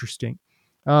that's interesting,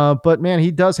 but man,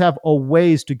 he does have a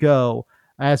ways to go,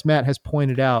 as Matt has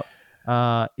pointed out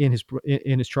in his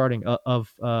charting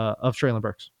of Treylon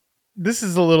Burks. This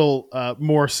is a little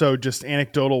more so just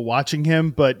anecdotal watching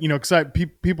him, but because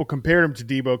people compared him to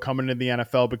Deebo coming into the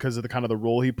NFL because of the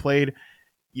role he played.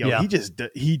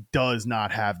 He does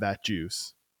not have that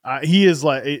juice. He is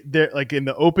like in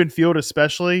the open field,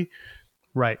 especially.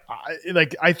 Right.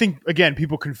 I think again,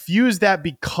 people confuse that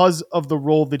because of the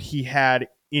role that he had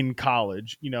in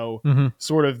college.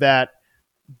 Sort of that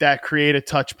create a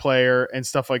touch player and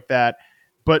stuff like that.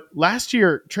 But last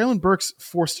year, Treylon Burks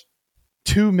forced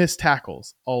 2 missed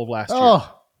tackles all of last year.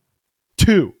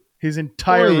 2 his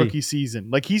entire rookie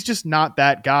season. Like, he's just not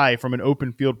that guy from an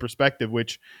open field perspective,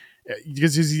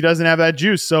 because he doesn't have that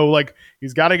juice. So like,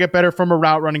 he's got to get better from a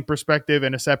route running perspective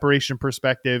and a separation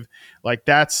perspective. Like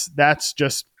that's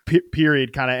just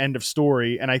period, kind of end of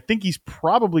story. And I think he's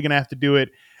probably going to have to do it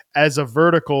as a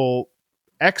vertical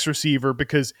X receiver,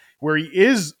 because where he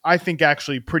is, I think,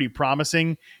 actually pretty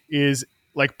promising is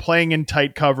like playing in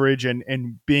tight coverage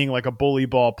and being like a bully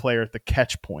ball player at the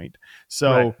catch point.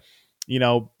 So,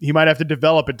 he might have to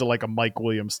develop it to like a Mike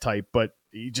Williams type, but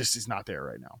he's not there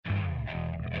right now.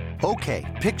 Okay,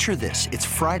 picture this. It's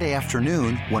Friday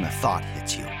afternoon when a thought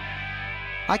hits you.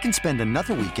 I can spend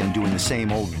another weekend doing the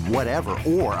same old whatever,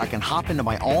 or I can hop into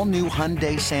my all-new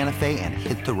Hyundai Santa Fe and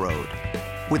hit the road.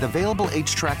 With available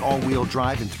H-Track all-wheel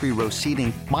drive and 3-row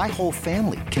seating, my whole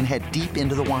family can head deep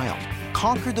into the wild.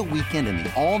 Conquer the weekend in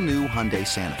the all-new Hyundai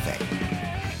Santa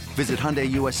Fe. Visit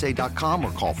HyundaiUSA.com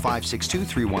or call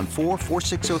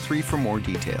 562-314-4603 for more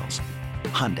details.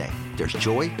 Hyundai, there's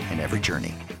joy in every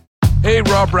journey. Hey,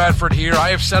 Rob Bradford here. I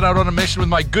have set out on a mission with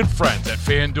my good friends at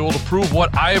FanDuel to prove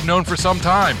what I have known for some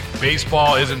time.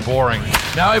 Baseball isn't boring.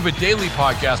 Now I have a daily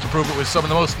podcast to prove it with some of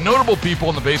the most notable people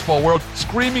in the baseball world,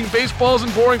 screaming baseball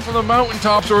isn't boring from the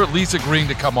mountaintops, or at least agreeing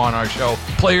to come on our show.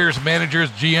 Players,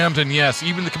 managers, GMs, and yes,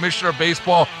 even the commissioner of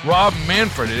baseball, Rob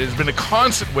Manfred. It has been a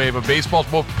constant wave of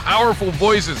baseball's most powerful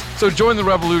voices. So join the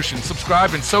revolution.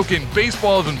 Subscribe and soak in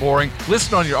Baseball Isn't Boring.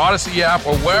 Listen on your Odyssey app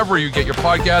or wherever you get your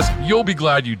podcasts. You'll be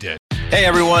glad you did. Hey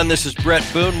everyone, this is Brett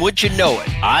Boone. Would you know it?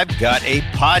 I've got a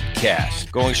podcast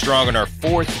going strong in our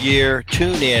 4th year.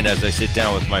 Tune in as I sit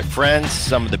down with my friends,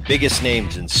 some of the biggest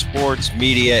names in sports,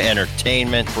 media,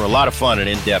 entertainment, for a lot of fun and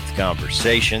in-depth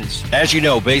conversations. As you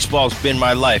know, baseball's been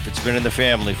my life. It's been in the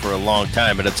family for a long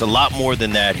time, but it's a lot more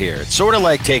than that here. It's sort of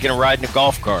like taking a ride in a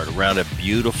golf cart around a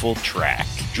beautiful track.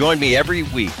 Join me every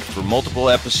week for multiple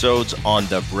episodes on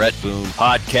the Brett Boone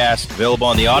Podcast, available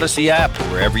on the Odyssey app or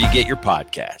wherever you get your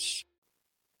podcasts.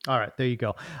 All right, there you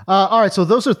go. All right, so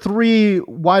those are 3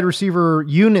 wide receiver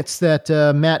units that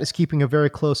Matt is keeping a very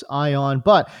close eye on,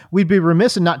 but we'd be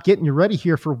remiss in not getting you ready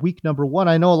here for week number 1.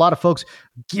 I know a lot of folks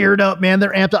geared up, man.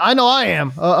 They're amped up. I know I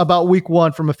am about week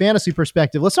 1 from a fantasy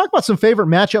perspective. Let's talk about some favorite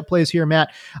matchup plays here,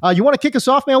 Matt. You want to kick us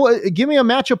off, man? Give me a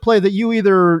matchup play that you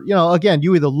either, again,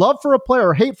 you either love for a player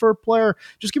or hate for a player.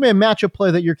 Just give me a matchup play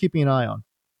that you're keeping an eye on.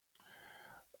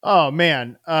 Oh,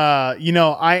 man. I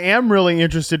am really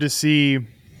interested to see...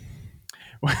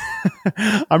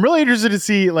 I'm really interested to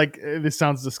see, like, this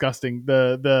sounds disgusting,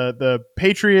 the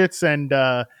Patriots and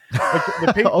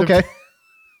okay.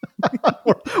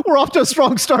 we're off to a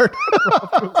strong start.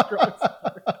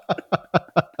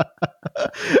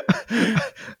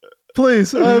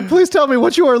 please tell me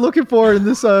what you are looking for in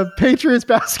this Patriots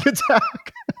basket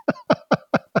attack.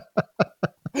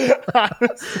 I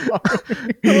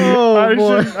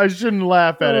shouldn't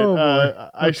laugh at it.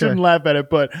 I shouldn't laugh at it,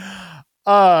 but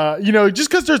just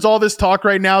because there's all this talk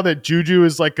right now that Juju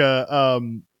is like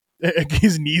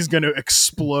his knee's going to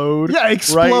explode. Yeah,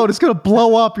 explode. Right? It's going to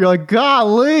blow up. You're like,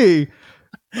 golly.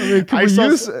 I mean, can we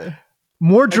use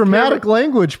more dramatic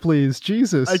language, please?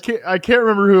 Jesus. I can't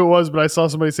remember who it was, but I saw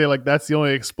somebody say like that's the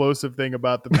only explosive thing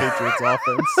about the Patriots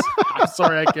offense. I'm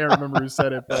sorry, I can't remember who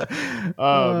said it, but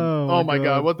oh my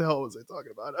God, what the hell was I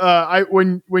talking about?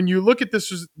 When you look at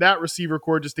that receiver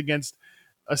core just against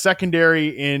a secondary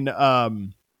in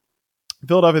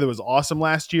Philadelphia that was awesome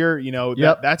last year,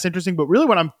 that's interesting. But really,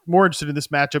 what I'm more interested in this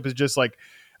matchup is just like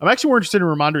I'm actually more interested in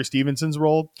Ramondre Stevenson's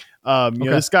role.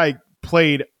 This guy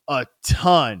played a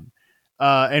ton.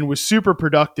 And was super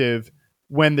productive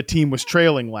when the team was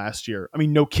trailing last year. I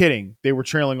mean, no kidding. They were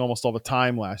trailing almost all the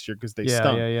time last year because they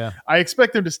stunk. Yeah. I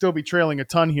expect them to still be trailing a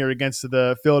ton here against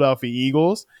the Philadelphia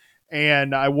Eagles.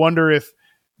 And I wonder if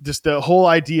just the whole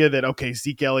idea that, okay,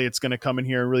 Zeke Elliott's going to come in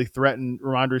here and really threaten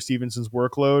Ramondre Stevenson's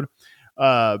workload.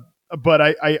 But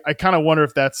I kind of wonder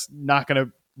if that's not going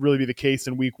to really be the case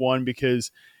in week one because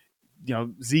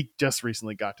Zeke just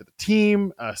recently got to the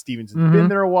team. Stevenson's been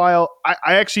there a while. I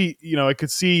actually, I could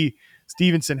see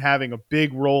Stevenson having a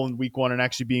big role in week one and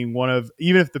actually being one of,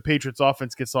 even if the Patriots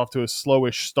offense gets off to a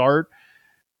slowish start,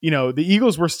 the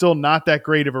Eagles were still not that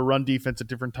great of a run defense at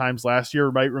different times last year,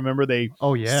 right? Remember they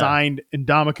signed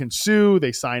Ndamukong Suh,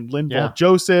 they signed Linval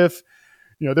Joseph.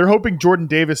 They're hoping Jordan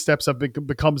Davis steps up and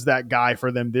becomes that guy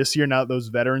for them this year now that those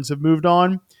veterans have moved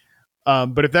on.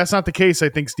 But if that's not the case, I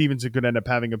think Stevenson could end up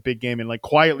having a big game and like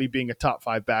quietly being a top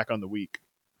 5 back on the week.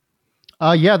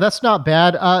 Yeah, that's not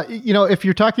bad. If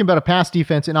you're talking about a pass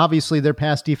defense, and obviously their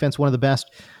pass defense, one of the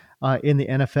best in the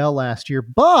NFL last year,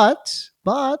 but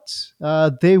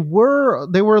they were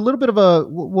a little bit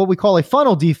of what we call a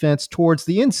funnel defense towards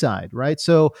the inside, right?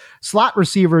 So slot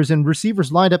receivers and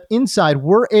receivers lined up inside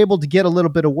were able to get a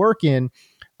little bit of work in.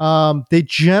 They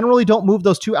generally don't move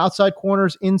those two outside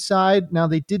corners inside. Now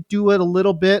they did do it a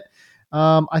little bit,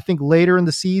 I think later in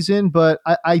the season, but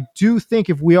I do think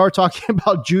if we are talking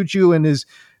about Juju and his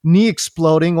knee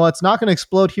exploding, well, it's not going to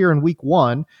explode here in week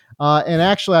one. And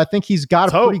actually I think he's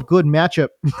got pretty good matchup.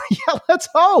 Yeah, let's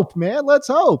hope, man. Let's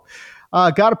hope.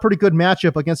 Got a pretty good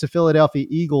matchup against the Philadelphia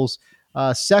Eagles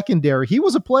secondary. He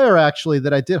was a player actually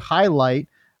that I did highlight,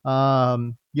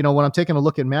 when I'm taking a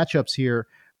look at matchups here.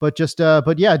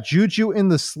 But yeah, Juju in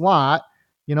the slot,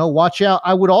 watch out.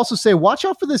 I would also say, watch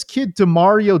out for this kid,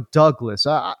 Demario Douglas.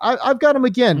 I've got him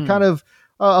again, kind of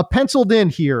penciled in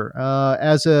here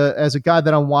as a guy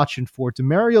that I'm watching for.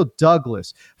 Demario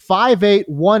Douglas, 5'8",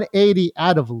 180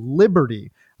 out of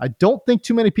Liberty. I don't think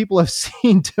too many people have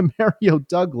seen Demario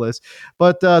Douglas,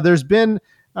 but there's been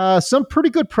some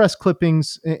pretty good press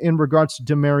clippings in regards to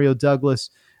Demario Douglas.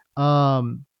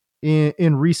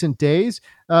 In recent days,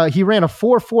 he ran a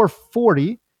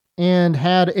 4.440 and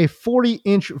had a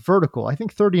 40-inch vertical. I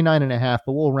think 39.5,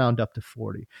 but we'll round up to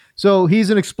 40. So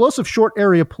he's an explosive short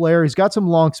area player. He's got some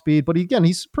long speed, but he's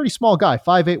a pretty small guy,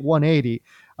 5'8", 180.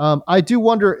 I do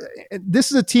wonder, this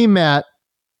is a team, Matt,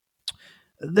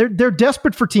 they're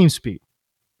desperate for team speed,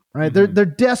 right?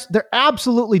 Mm-hmm. They're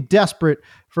absolutely desperate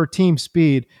for team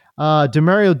speed.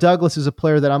 Demario Douglas is a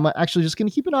player that I'm actually just going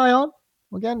to keep an eye on.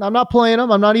 Again, I'm not playing him.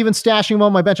 I'm not even stashing him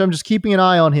on my bench. I'm just keeping an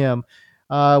eye on him.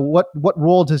 What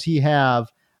role does he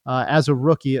have as a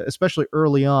rookie, especially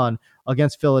early on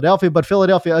against Philadelphia? But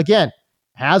Philadelphia, again,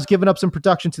 has given up some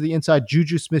production to the inside.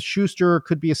 Juju Smith-Schuster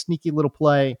could be a sneaky little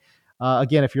play.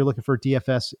 Again, if you're looking for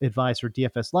DFS advice or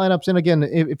DFS lineups. And again,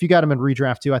 if you got him in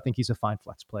redraft too, I think he's a fine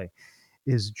flex play,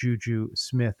 is Juju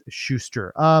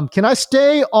Smith-Schuster. Can I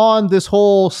stay on this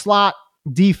whole slot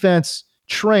defense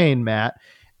train, Matt?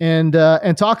 And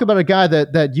talk about a guy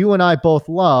that you and I both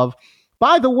love.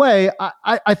 By the way,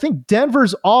 I think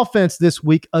Denver's offense this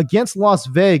week against Las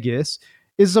Vegas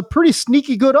is a pretty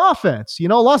sneaky good offense.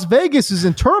 Las Vegas is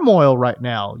in turmoil right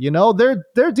now.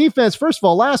 Their defense, first of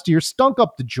all, last year stunk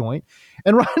up the joint,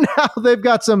 and right now they've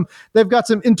got some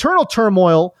internal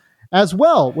turmoil as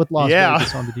well with Las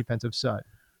Vegas on the defensive side.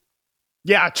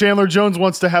 Yeah, Chandler Jones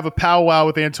wants to have a powwow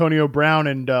with Antonio Brown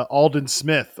and Aldon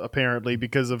Smith, apparently,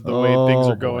 because of the way things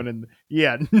are going. And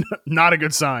yeah, not a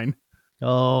good sign.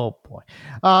 Oh boy.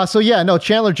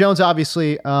 Chandler Jones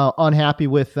obviously unhappy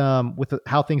with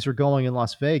how things are going in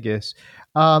Las Vegas.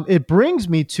 It brings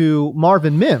me to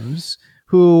Marvin Mims,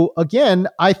 who again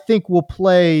I think will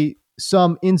play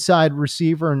some inside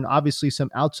receiver and obviously some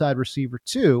outside receiver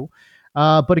too.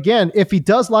 But again, if he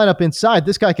does line up inside,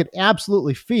 this guy could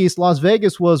absolutely feast. Las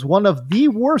Vegas was one of the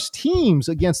worst teams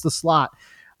against the slot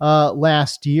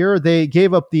last year. They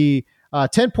gave up the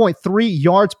 10.3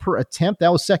 yards per attempt.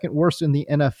 That was second worst in the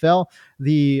NFL.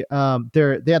 They had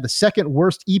the second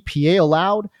worst EPA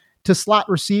allowed to slot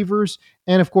receivers.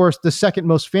 And of course, the second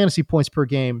most fantasy points per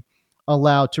game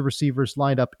allowed to receivers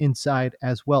lined up inside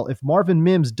as well. If Marvin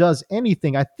Mims does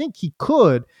anything, I think he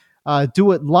could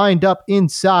do it lined up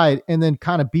inside and then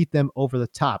kind of beat them over the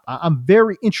top. I'm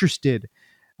very interested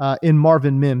in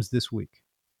Marvin Mims this week.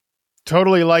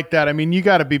 Totally like that. I mean, you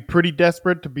got to be pretty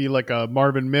desperate to be like a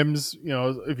Marvin Mims,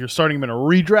 if you're starting him in a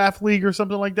redraft league or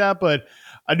something like that. But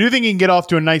I do think he can get off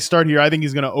to a nice start here. I think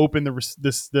he's going to open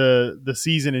the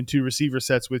season in 2 receiver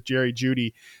sets with Jerry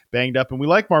Jeudy banged up. And we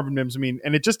like Marvin Mims. I mean,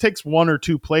 and it just takes 1 or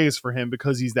 2 plays for him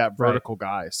because he's that vertical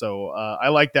guy. So I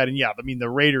like that. And yeah, I mean,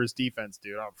 the Raiders defense,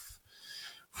 dude,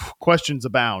 questions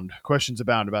abound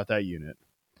about that unit.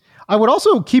 I would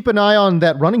also keep an eye on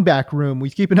that running back room. We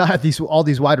keep an eye at all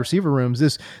these wide receiver rooms.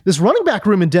 This running back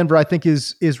room in Denver, I think,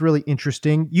 is really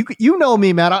interesting. You know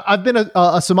me, Matt. I've been a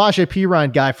Samaje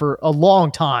Perine guy for a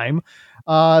long time,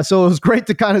 so it was great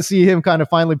to kind of see him kind of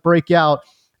finally break out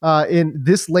in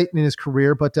this late in his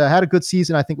career. But had a good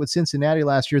season, I think, with Cincinnati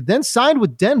last year. Then signed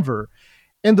with Denver,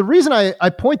 and the reason I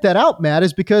point that out, Matt,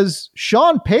 is because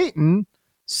Sean Payton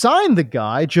signed the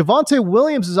guy. Javonte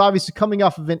Williams is obviously coming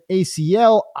off of an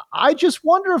ACL. I just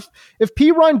wonder if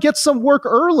Perine gets some work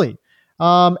early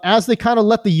as they kind of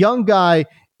let the young guy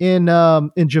in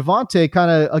Javonte kind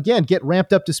of, again, get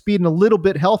ramped up to speed and a little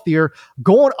bit healthier,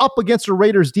 going up against a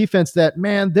Raiders defense that,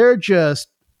 man, they just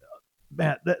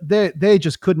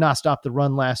could not stop the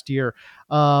run last year.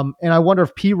 And I wonder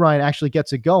if Perine actually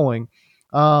gets it going,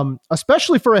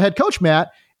 especially for a head coach,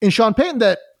 Matt, and Sean Payton,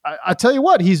 that I tell you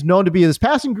what, he's known to be this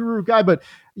passing guru guy, but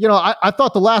I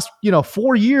thought the last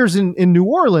 4 years in New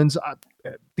Orleans,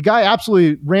 the guy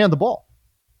absolutely ran the ball.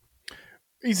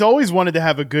 He's always wanted to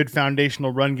have a good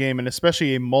foundational run game, and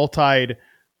especially a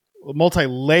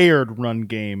multi-layered run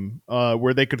game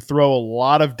where they could throw a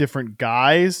lot of different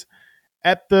guys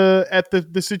at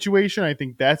the situation. I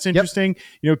think that's interesting.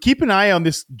 Yep. Keep an eye on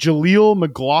this Jaleel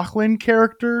McLaughlin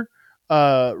character.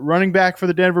 Running back for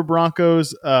the Denver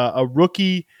Broncos, a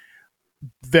rookie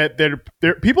that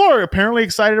people are apparently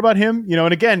excited about him,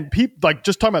 and again, like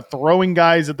just talking about throwing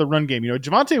guys at the run game,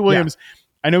 Javonte Williams,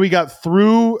 I know he got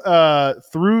through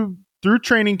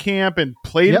training camp and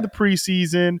played in the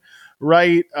preseason,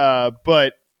 right?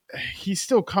 But he's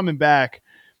still coming back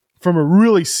from a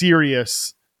really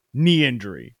serious knee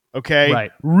injury. Okay.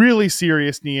 Right. Really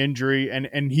serious knee injury.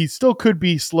 And he still could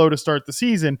be slow to start the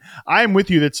season. I'm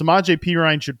with you that Samaje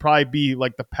Perine should probably be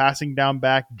like the passing down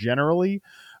back generally.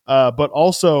 But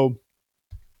also,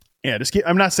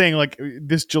 I'm not saying like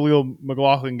this Jaleel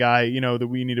McLaughlin guy, that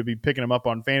we need to be picking him up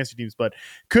on fantasy teams, but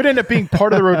could end up being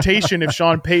part of the rotation if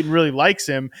Sean Payton really likes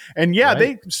him. And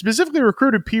they specifically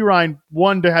recruited Perine,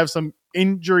 one, to have some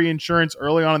injury insurance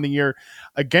early on in the year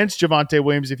against Javonte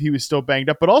Williams if he was still banged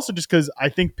up, but also just because I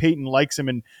think Peyton likes him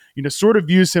and sort of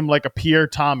views him like a Pierre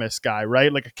Thomas guy,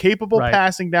 right? Like a capable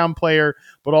passing down player,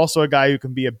 but also a guy who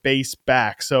can be a base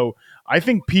back. So I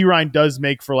think Perine does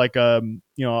make for like a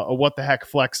what the heck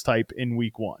flex type in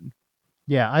week 1.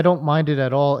 Yeah, I don't mind it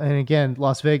at all. And again,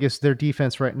 Las Vegas, their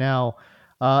defense right now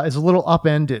is a little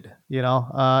upended,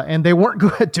 and they weren't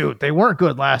good, dude. They weren't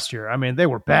good last year. I mean, they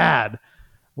were bad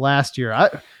last year.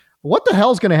 What the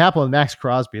hell is going to happen with Max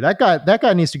Crosby? That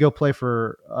guy needs to go play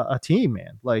for a team,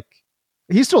 man. Like,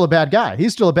 he's still a bad guy.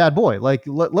 He's still a bad boy. Like,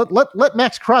 let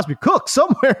Max Crosby cook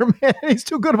somewhere, man. He's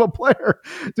too good of a player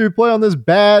to play on this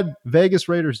bad Vegas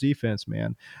Raiders defense,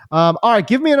 man. All right,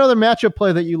 give me another matchup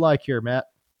play that you like here, Matt.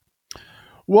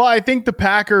 Well, I think the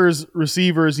Packers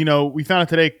receivers, we found out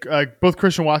today, both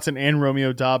Christian Watson and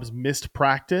Romeo Doubs missed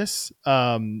practice.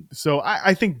 So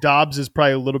I think Doubs is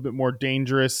probably a little bit more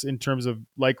dangerous in terms of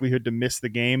likelihood to miss the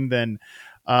game than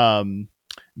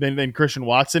Christian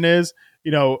Watson is.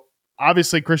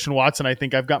 Obviously Christian Watson, I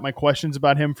think I've got my questions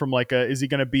about him from is he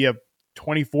going to be a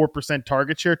 24%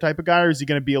 target share type of guy, or is he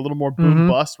going to be a little more boom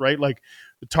bust, right? Like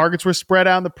the targets were spread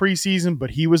out in the preseason,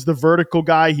 but he was the vertical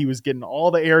guy. He was getting all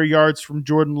the air yards from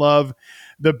Jordan Love.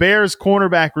 The Bears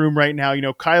cornerback room right now,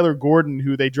 Kyler Gordon,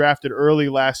 who they drafted early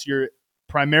last year,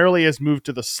 primarily has moved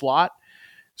to the slot.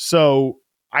 So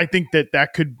I think that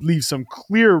could leave some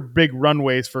clear big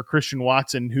runways for Christian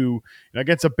Watson, who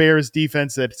against a Bears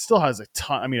defense that still has a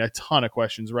ton of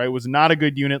questions, right? It was not a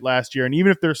good unit last year. And even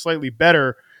if they're slightly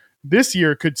better, this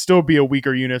year could still be a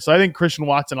weaker unit. So I think Christian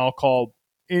Watson, I'll call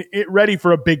it ready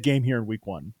for a big game here in week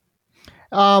 1.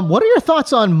 What are your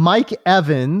thoughts on Mike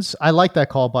Evans? I like that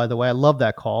call, by the way. I love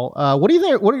that call. What do you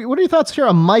think? What are your thoughts here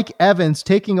on Mike Evans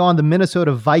taking on the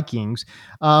Minnesota Vikings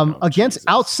against Jesus.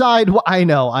 Outside? I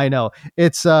know.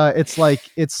 It's like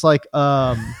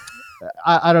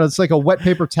I don't know. It's like a wet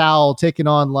paper towel taking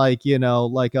on like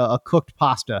a cooked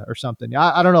pasta or something.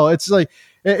 I don't know. It's like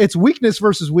it's weakness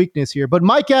versus weakness here. But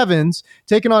Mike Evans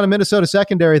taking on a Minnesota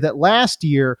secondary that last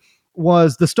year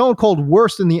was the stone cold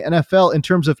worst in the NFL in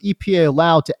terms of EPA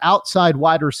allowed to outside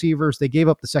wide receivers. They gave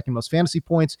up the second most fantasy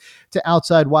points to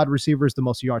outside wide receivers, the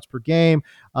most yards per game.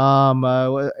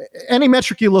 Any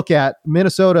metric you look at,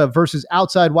 Minnesota versus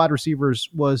outside wide receivers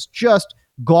was just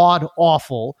god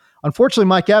awful. Unfortunately,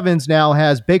 Mike Evans now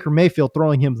has Baker Mayfield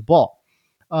throwing him the ball.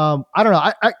 I don't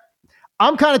know.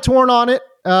 I'm kind of torn on it.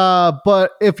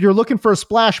 But if you're looking for a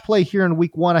splash play here in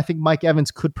week 1, I think Mike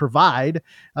Evans could provide.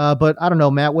 But I don't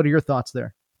know, Matt, what are your thoughts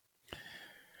there?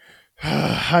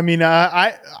 I mean,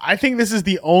 I think this is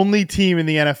the only team in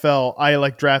the NFL I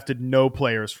drafted no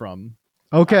players from.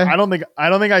 Okay. I don't think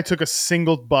I took a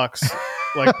single Bucks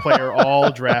player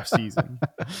all draft season.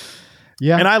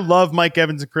 Yeah. And I love Mike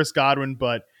Evans and Chris Godwin,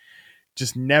 but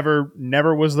just never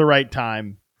was the right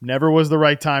time. Never was the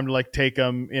right time to take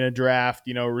him in a draft.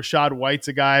 Rachaad White's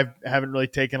a guy I haven't really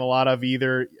taken a lot of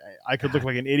either. I could look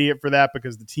like an idiot for that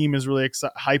because the team is really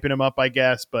hyping him up, I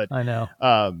guess. But I know.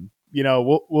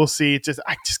 We'll see.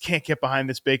 I just can't get behind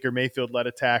this Baker Mayfield-led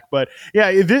attack. But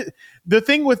yeah, the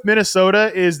thing with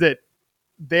Minnesota is that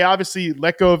they obviously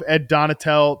let go of Ed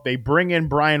Donatel. They bring in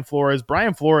Brian Flores.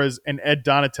 Brian Flores and Ed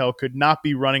Donatel could not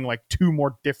be running two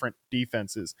more different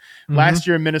defenses. Mm-hmm. Last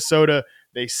year in Minnesota,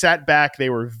 they sat back. They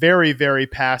were very, very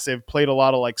passive, played a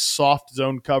lot of soft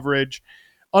zone coverage,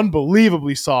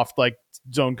 unbelievably soft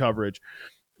zone coverage.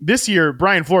 This year,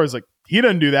 Brian Flores, he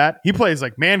doesn't do that. He plays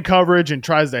man coverage and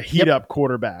tries to heat up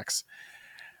quarterbacks.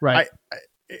 Right.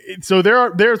 So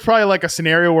there's probably a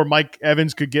scenario where Mike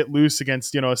Evans could get loose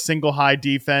against, a single high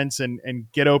defense and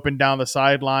get open down the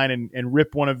sideline and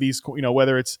rip one of these,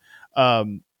 whether it's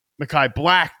Mekhi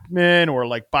Blackman or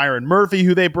Byron Murphy,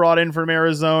 who they brought in from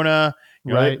Arizona.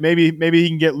 Right. Maybe he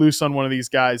can get loose on one of these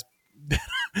guys.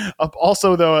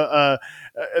 Also, though,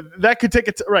 that could take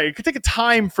it could take a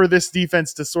time for this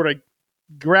defense to sort of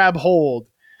grab hold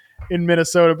in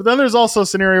Minnesota. But then there's also a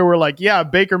scenario where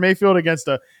Baker Mayfield against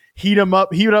a heat up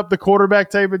the quarterback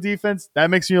type of defense. That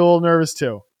makes me a little nervous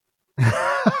too.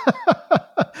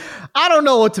 I don't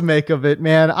know what to make of it,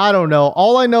 man. I don't know.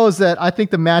 All I know is that I think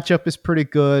the matchup is pretty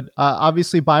good.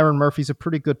 Obviously, Byron Murphy's a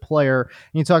pretty good player.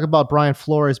 And you talk about Brian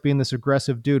Flores being this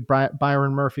aggressive dude.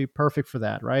 Byron Murphy, perfect for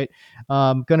that, right?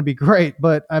 Going to be great.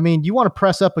 But, I mean, you want to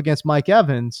press up against Mike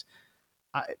Evans.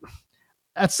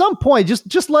 At some point,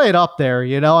 just lay it up there,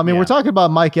 We're talking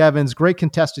about Mike Evans, great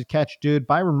contested catch, dude.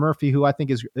 Byron Murphy, who I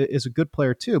think is a good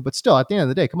player too, but still, at the end of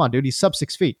the day, come on, dude, he's sub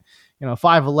 6 feet,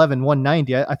 5'11",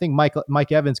 190. I think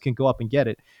Mike Evans can go up and get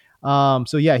it.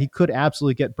 So yeah, he could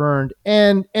absolutely get burned.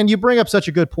 And you bring up such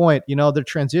a good point. They're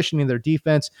transitioning their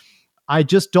defense. I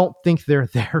just don't think they're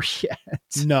there yet.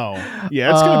 No,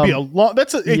 yeah, it's going to be a long.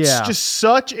 It's just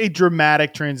such a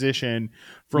dramatic transition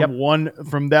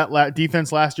from that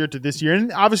defense last year to this year.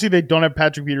 And obviously they don't have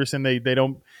Patrick Peterson. They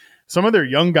don't, some of their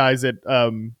young guys that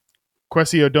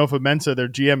Kwesi Adofo-Mensah, their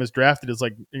GM is drafted is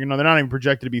they're not even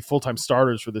projected to be full-time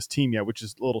starters for this team yet, which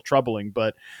is a little troubling,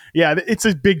 but yeah, it's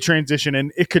a big transition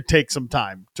and it could take some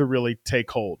time to really take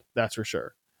hold. That's for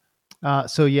sure.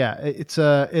 So yeah,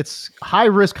 it's high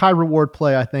risk, high reward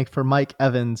play, I think, for Mike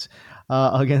Evans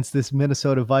against this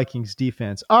Minnesota Vikings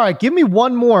defense. All right, give me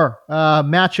one more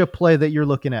matchup play that you're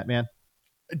looking at, man.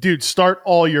 Dude, start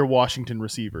all your Washington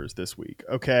receivers this week,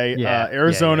 okay? Yeah,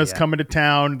 Arizona's coming to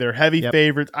town. They're heavy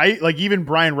favorites. I even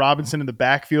Brian Robinson in the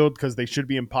backfield because they should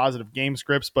be in positive game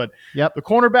scripts. But the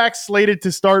cornerbacks slated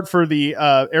to start for the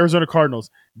Arizona Cardinals: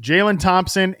 Jalen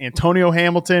Thompson, Antonio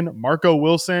Hamilton, Marco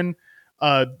Wilson.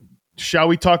 Shall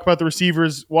we talk about the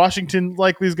receivers Washington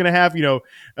likely is going to have?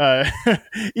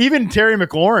 Even Terry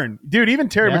McLaurin. Dude,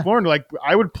 McLaurin,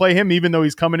 I would play him even though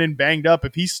he's coming in banged up.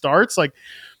 If he starts,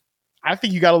 I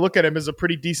think you got to look at him as a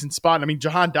pretty decent spot. I mean,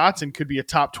 Jahan Dotson could be a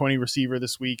top 20 receiver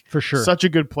this week. For sure. Such a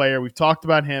good player. We've talked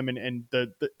about him, and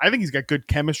I think he's got good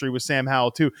chemistry with Sam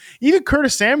Howell, too. Even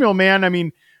Curtis Samuel, man, I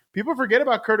mean, people forget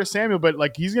about Curtis Samuel, but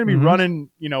he's going to be running,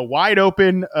 wide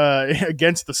open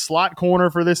against the slot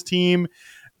corner for this team.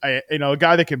 A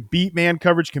guy that can beat man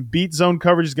coverage, can beat zone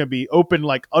coverage, is going to be open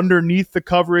underneath the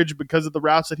coverage because of the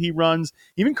routes that he runs.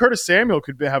 Even Curtis Samuel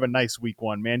could have a nice week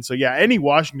 1, man. So yeah, any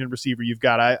Washington receiver you've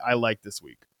got, I like this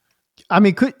week. I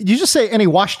mean, could you just say any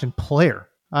Washington player?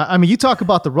 I mean, you talk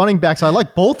about the running backs. I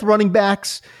like both running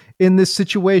backs in this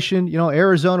situation. You know,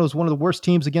 Arizona was one of the worst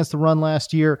teams against the run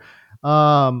last year.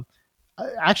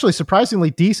 Actually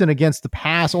surprisingly decent against the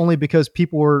pass, only because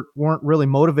people weren't really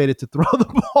motivated to throw the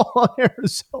ball on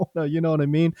Arizona. You know what I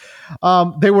mean?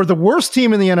 They were the worst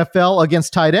team in the NFL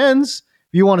against tight ends.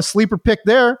 If you want a sleeper pick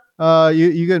there,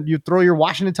 you throw your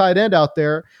Washington tight end out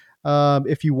there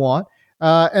if you want.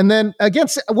 And then again,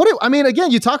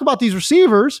 you talk about these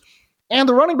receivers and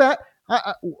the running back.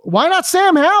 Why not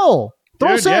Sam Howell?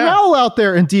 Throw Sam Howell out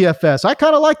there in DFS. I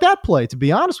kind of like that play, to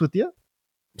be honest with you.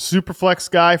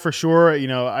 Superflex guy for sure. You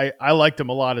know, I liked him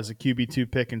a lot as a QB2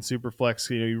 pick in Superflex.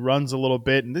 You know, he runs a little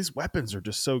bit, and these weapons are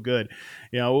just so good.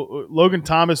 You know, Logan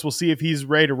Thomas, we'll see if he's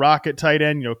ready to rock at tight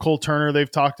end. You know, Cole Turner, they've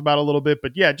talked about a little bit.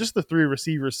 But yeah, just the 3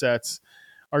 receiver sets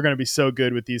are going to be so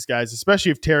good with these guys,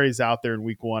 especially if Terry's out there in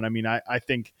week 1. I mean, I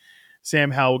think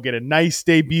Sam Howell will get a nice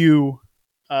debut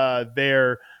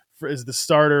there as the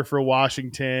starter for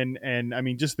Washington. And, I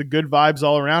mean, just the good vibes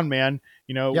all around, man.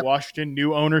 You know, Washington,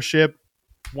 new ownership.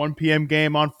 1 p.m.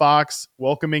 game on Fox,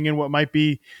 welcoming in what might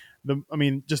be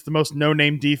just the most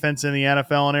no-name defense in the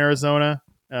NFL in Arizona.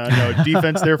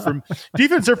 Defense they're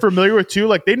familiar with too.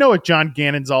 Like, they know what John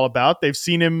Gannon's all about. They've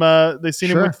seen him. They've seen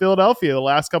him with Philadelphia the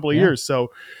last couple of years.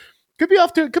 So could get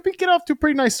off to a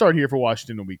pretty nice start here for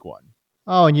Washington in week 1.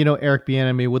 Oh, and Eric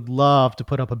Bieniemy would love to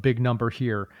put up a big number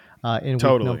here in week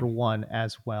number 1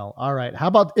 as well. All right, how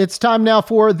about it's time now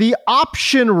for the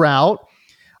option route.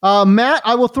 Matt,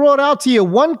 I will throw it out to you,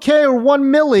 1K or 1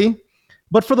 milli,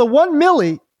 but for the 1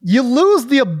 milli, you lose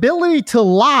the ability to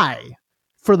lie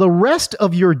for the rest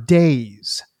of your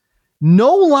days.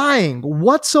 No lying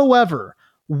whatsoever.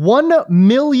 $1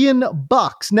 million.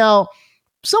 Now,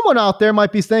 someone out there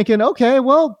might be thinking, okay,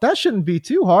 well, that shouldn't be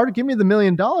too hard. Give me the $1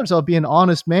 million. I'll be an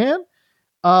honest man.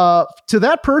 To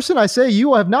that person, I say,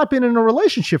 you have not been in a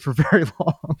relationship for very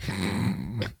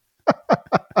long.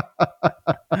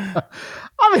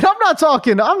 I mean, I'm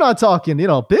not talking,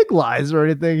 big lies or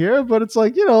anything here, but it's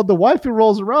like, the wife who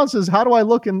rolls around says, how do I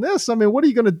look in this? I mean, what are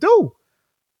you going to do?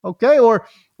 Okay. Or,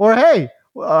 hey,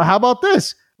 how about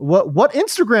this? What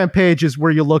Instagram pages were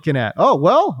you looking at? Oh,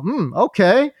 well,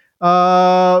 okay.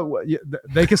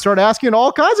 They can start asking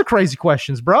all kinds of crazy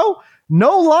questions, bro.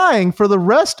 No lying for the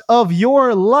rest of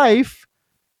your life.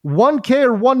 1K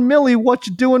or 1 milli. What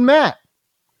you doing, Matt?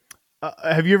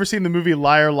 Have you ever seen the movie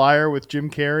Liar Liar with Jim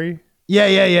Carrey?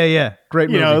 Yeah. Great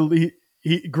movie.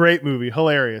 Great movie,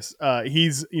 hilarious.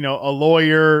 He's a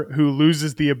lawyer who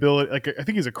loses the ability. Like, I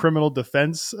think he's a criminal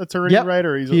defense attorney, right?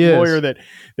 Or he's a lawyer that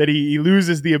he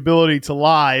loses the ability to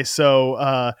lie.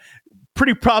 So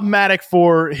pretty problematic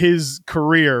for his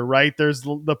career, right? There's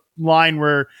the line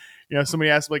where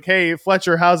somebody asks, like, hey,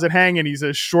 Fletcher, how's it hanging? He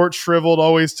says, short, shriveled,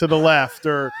 always to the left.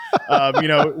 Or,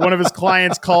 one of his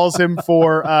clients calls him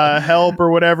for help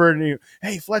or whatever. And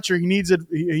hey, Fletcher, he needs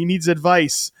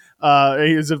advice.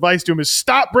 His advice to him is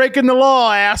stop breaking the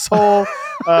law, asshole.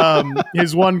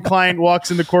 His one client walks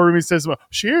in the courtroom. He says, well,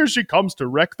 here she comes to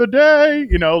wreck the day.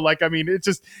 It's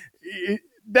just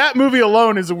that movie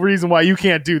alone is a reason why you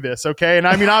can't do this. Okay. And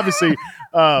I mean, obviously,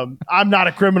 I'm not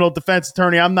a criminal defense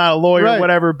attorney. I'm not a lawyer or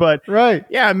whatever, but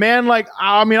yeah, man,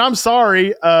 I'm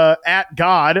sorry, at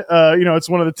God, it's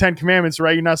one of the 10 commandments,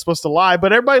 right? You're not supposed to lie,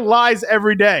 but everybody lies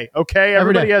every day. Okay.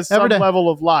 Everybody has some level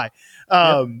of lie.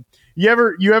 You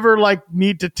ever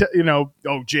need to,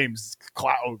 James,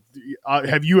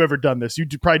 have you ever done this? You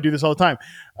probably do this all the time.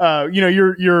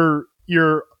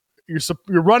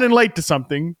 You're running late to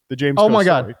something. The James. Oh my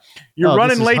God! Story. You're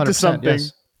running late to something,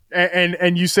 yes.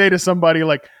 and you say to somebody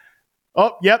like,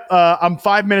 "Oh, yep, I'm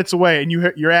 5 minutes away," and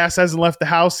your ass hasn't left the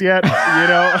house yet.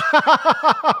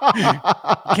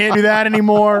 Can't do that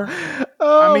anymore.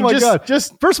 Oh my God!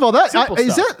 Just first of all,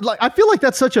 I feel like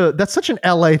that's such an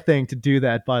LA thing to do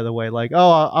that. By the way, like,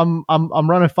 oh, I'm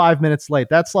running 5 minutes late.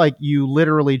 That's like you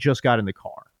literally just got in the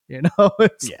car.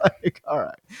 It's like, all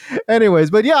right. Anyways,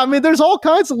 but yeah, I mean, there's all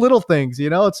kinds of little things,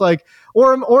 it's like,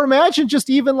 or imagine just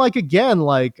even like, again,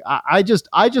 like I just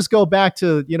go back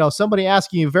to, somebody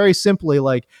asking you very simply,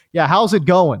 like, yeah, how's it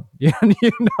going?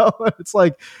 It's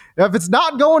like, if it's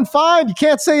not going fine, you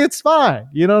can't say it's fine.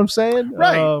 You know what I'm saying?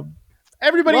 Right.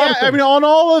 Everybody, on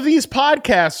all of these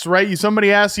podcasts, right?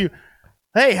 Somebody asks you,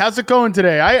 hey, how's it going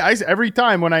today? I every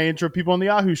time when I intro people on the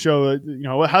Yahoo show,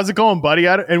 how's it going, buddy?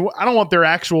 I don't want their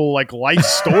actual life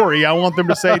story. I want them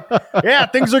to say, yeah,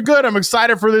 things are good. I'm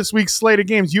excited for this week's slate of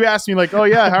games. You asked me like, oh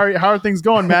yeah, how are things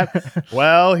going, Matt?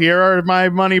 Well, here are my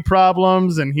money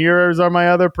problems, and here are my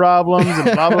other problems,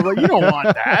 and blah blah blah. You don't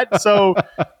want that. So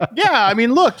yeah, I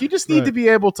mean, look, you just need to be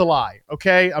able to lie.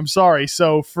 Okay, I'm sorry.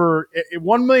 So for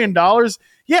 $1 million,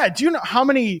 yeah, do you know how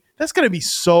many? That's going to be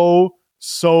so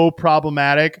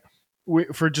problematic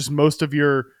for just most of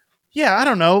your, I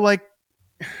don't know, like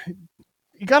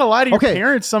you got to lie to your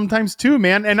parents sometimes too,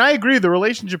 man. And I agree, the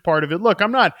relationship part of it. Look,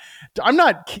 I'm not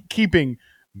keeping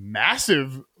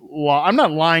massive. I'm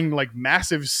not lying like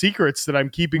massive secrets that I'm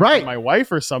keeping from my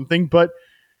wife or something. But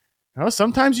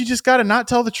sometimes you just got to not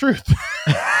tell the truth,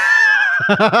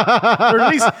 or at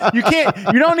least you can't.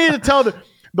 You don't need to tell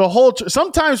the whole.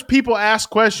 Sometimes people ask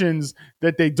questions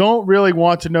that they don't really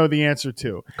want to know the answer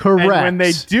to. Correct. And when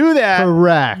they do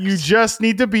that, you just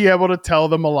need to be able to tell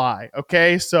them a lie.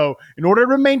 Okay. So in order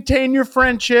to maintain your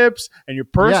friendships and your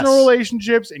personal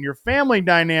relationships and your family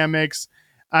dynamics,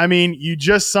 I mean, you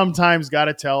just sometimes got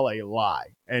to tell a lie,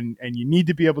 and you need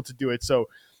to be able to do it. So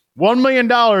 $1 million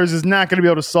is not going to be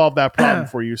able to solve that problem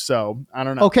for you. So I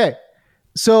don't know. Okay.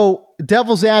 So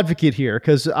devil's advocate here,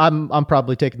 because I'm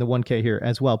probably taking the 1K here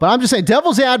as well. But I'm just saying,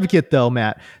 devil's advocate though,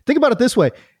 Matt. Think about it this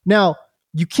way. Now,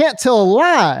 you can't tell a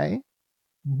lie,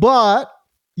 but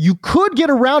you could get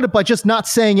around it by just not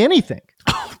saying anything.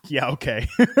 Yeah, okay.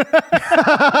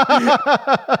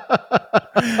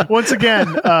 Once again,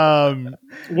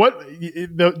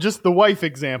 just the wife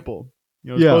example.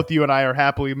 Both you and I are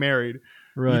happily married.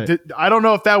 Right. I don't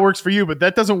know if that works for you, but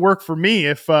that doesn't work for me.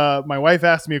 If my wife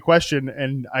asks me a question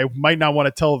and I might not want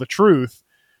to tell the truth,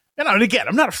 and again,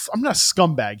 I'm not a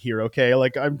scumbag here. Okay,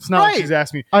 like it's not like she's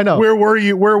asking me. I know. Where were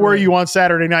you on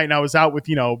Saturday night? And I was out with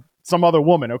some other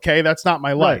woman. Okay, that's not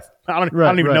my life. I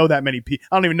don't even know that many people.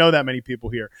 I don't even know that many people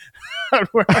here. I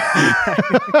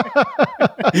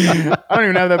don't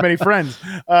even have that many friends.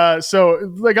 So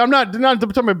like, I'm not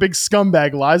talking about big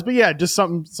scumbag lies, but just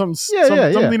something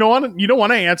you don't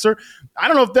want to answer. I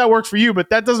don't know if that works for you, but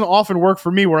that doesn't often work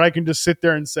for me, where I can just sit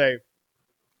there and say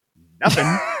nothing.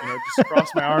 Just cross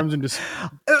my arms and just.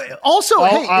 Also,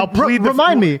 I'll plead.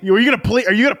 Remind me. Are you gonna plead?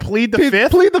 Are you gonna plead the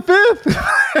fifth? Plead the fifth.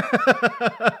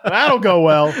 That'll go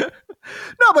well.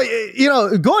 No, but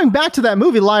going back to that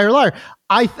movie, Liar Liar,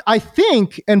 I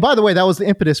think, and by the way, that was the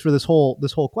impetus for this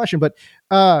whole question. But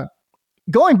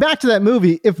going back to that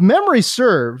movie, if memory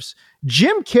serves,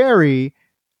 Jim Carrey,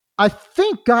 I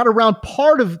think, got around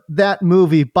part of that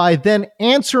movie by then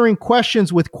answering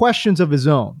questions with questions of his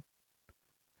own.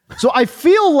 So I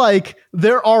feel like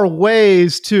there are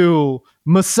ways to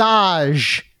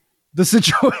massage the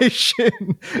situation.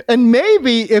 And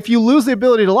maybe if you lose the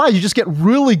ability to lie, you just get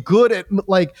really good at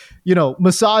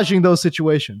massaging those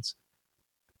situations.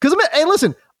 Because hey,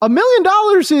 listen, $1 million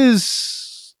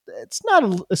it's not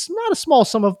a small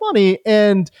sum of money,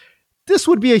 and this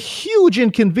would be a huge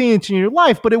inconvenience in your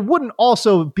life, but it wouldn't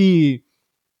also be.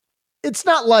 It's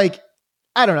not like,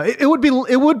 I don't know. It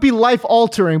would be life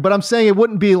altering, but I'm saying it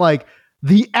wouldn't be like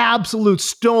the absolute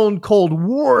stone cold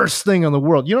worst thing in the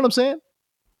world. You know what I'm saying?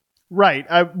 Right.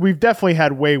 We've definitely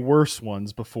had way worse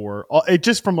ones before. It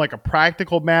just from like a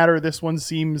practical matter, this one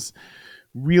seems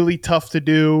really tough to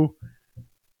do.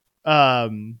 I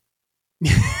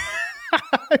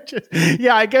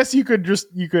guess you could just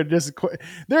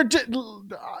they're just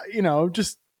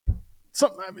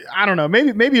some, I don't know.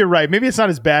 Maybe you're right. Maybe it's not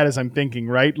as bad as I'm thinking,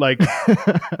 right? Like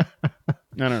I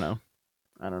don't know,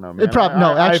 man. It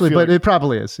probably it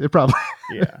probably is. It probably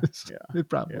It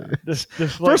probably is.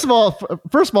 First of all,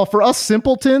 for us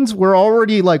simpletons,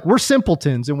 we're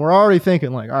simpletons, and we're already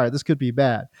thinking like, all right, this could be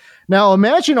bad. Now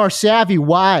imagine our savvy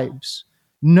wives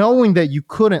knowing that you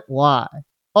couldn't lie.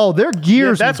 Oh, their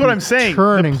gears. That's what I'm saying.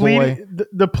 Turning,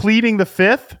 the pleading the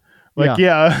fifth. Like,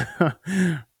 no.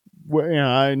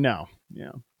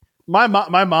 Yeah. My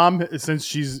mom, since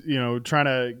she's, trying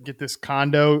to get this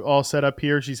condo all set up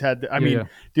here, she's had,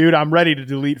 dude, I'm ready to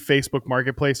delete Facebook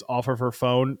Marketplace off of her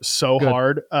phone so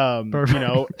hard.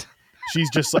 She's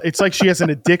just, it's like she has an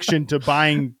addiction to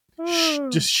buying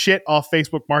just shit off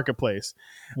Facebook Marketplace.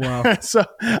 Wow. So,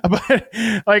 but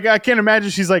like, I can't imagine.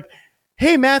 She's like,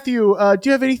 hey, Matthew, do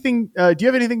you have anything? Are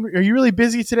you really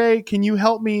busy today? Can you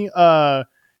help me? Go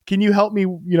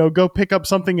pick up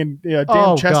something in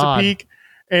Chesapeake? God.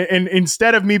 And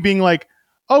instead of me being like,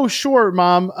 oh, sure,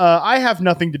 Mom, I have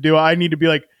nothing to do. I need to be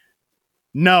like,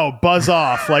 no, buzz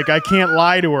off. Like, I can't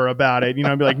lie to her about it.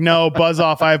 I'd be like, no, buzz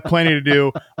off. I have plenty to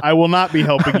do. I will not be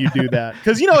helping you do that.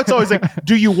 Because, it's always like,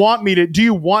 do you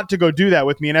want to go do that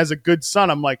with me? And as a good son,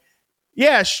 I'm like,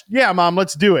 yeah, Mom,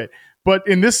 let's do it. But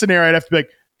in this scenario, I'd have to be like,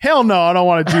 hell no, I don't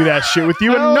want to do that shit with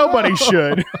you, and nobody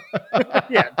should.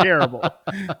 Yeah, terrible. All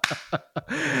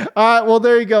right, well,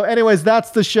 there you go. Anyways, that's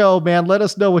the show, man. Let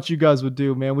us know what you guys would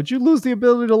do, man. Would you lose the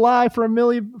ability to lie for $1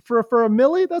 million? For $1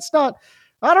 million? That's not.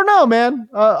 I don't know, man.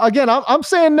 Again, I'm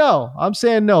saying no.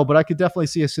 But I could definitely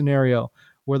see a scenario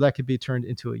where that could be turned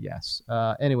into a yes.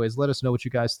 Anyways, let us know what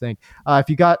you guys think. If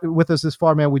you got with us this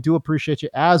far, man, we do appreciate you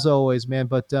as always, man.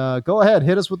 But go ahead,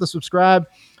 hit us with the subscribe.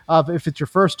 If it's your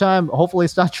first time, hopefully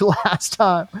it's not your last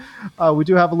time. We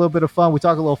do have a little bit of fun. We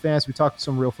talk a little fantasy. We talk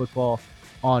some real football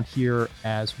on here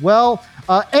as well.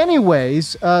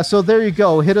 Anyways, so there you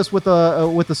go. Hit us with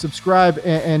a subscribe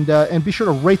and be sure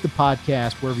to rate the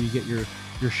podcast wherever you get your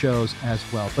shows as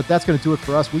well. But that's going to do it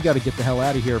for us. We got to get the hell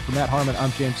out of here. For Matt Harmon,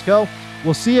 I'm James Koh.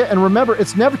 We'll see you. And remember,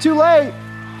 it's never too late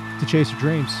to chase your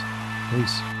dreams.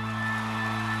 Peace.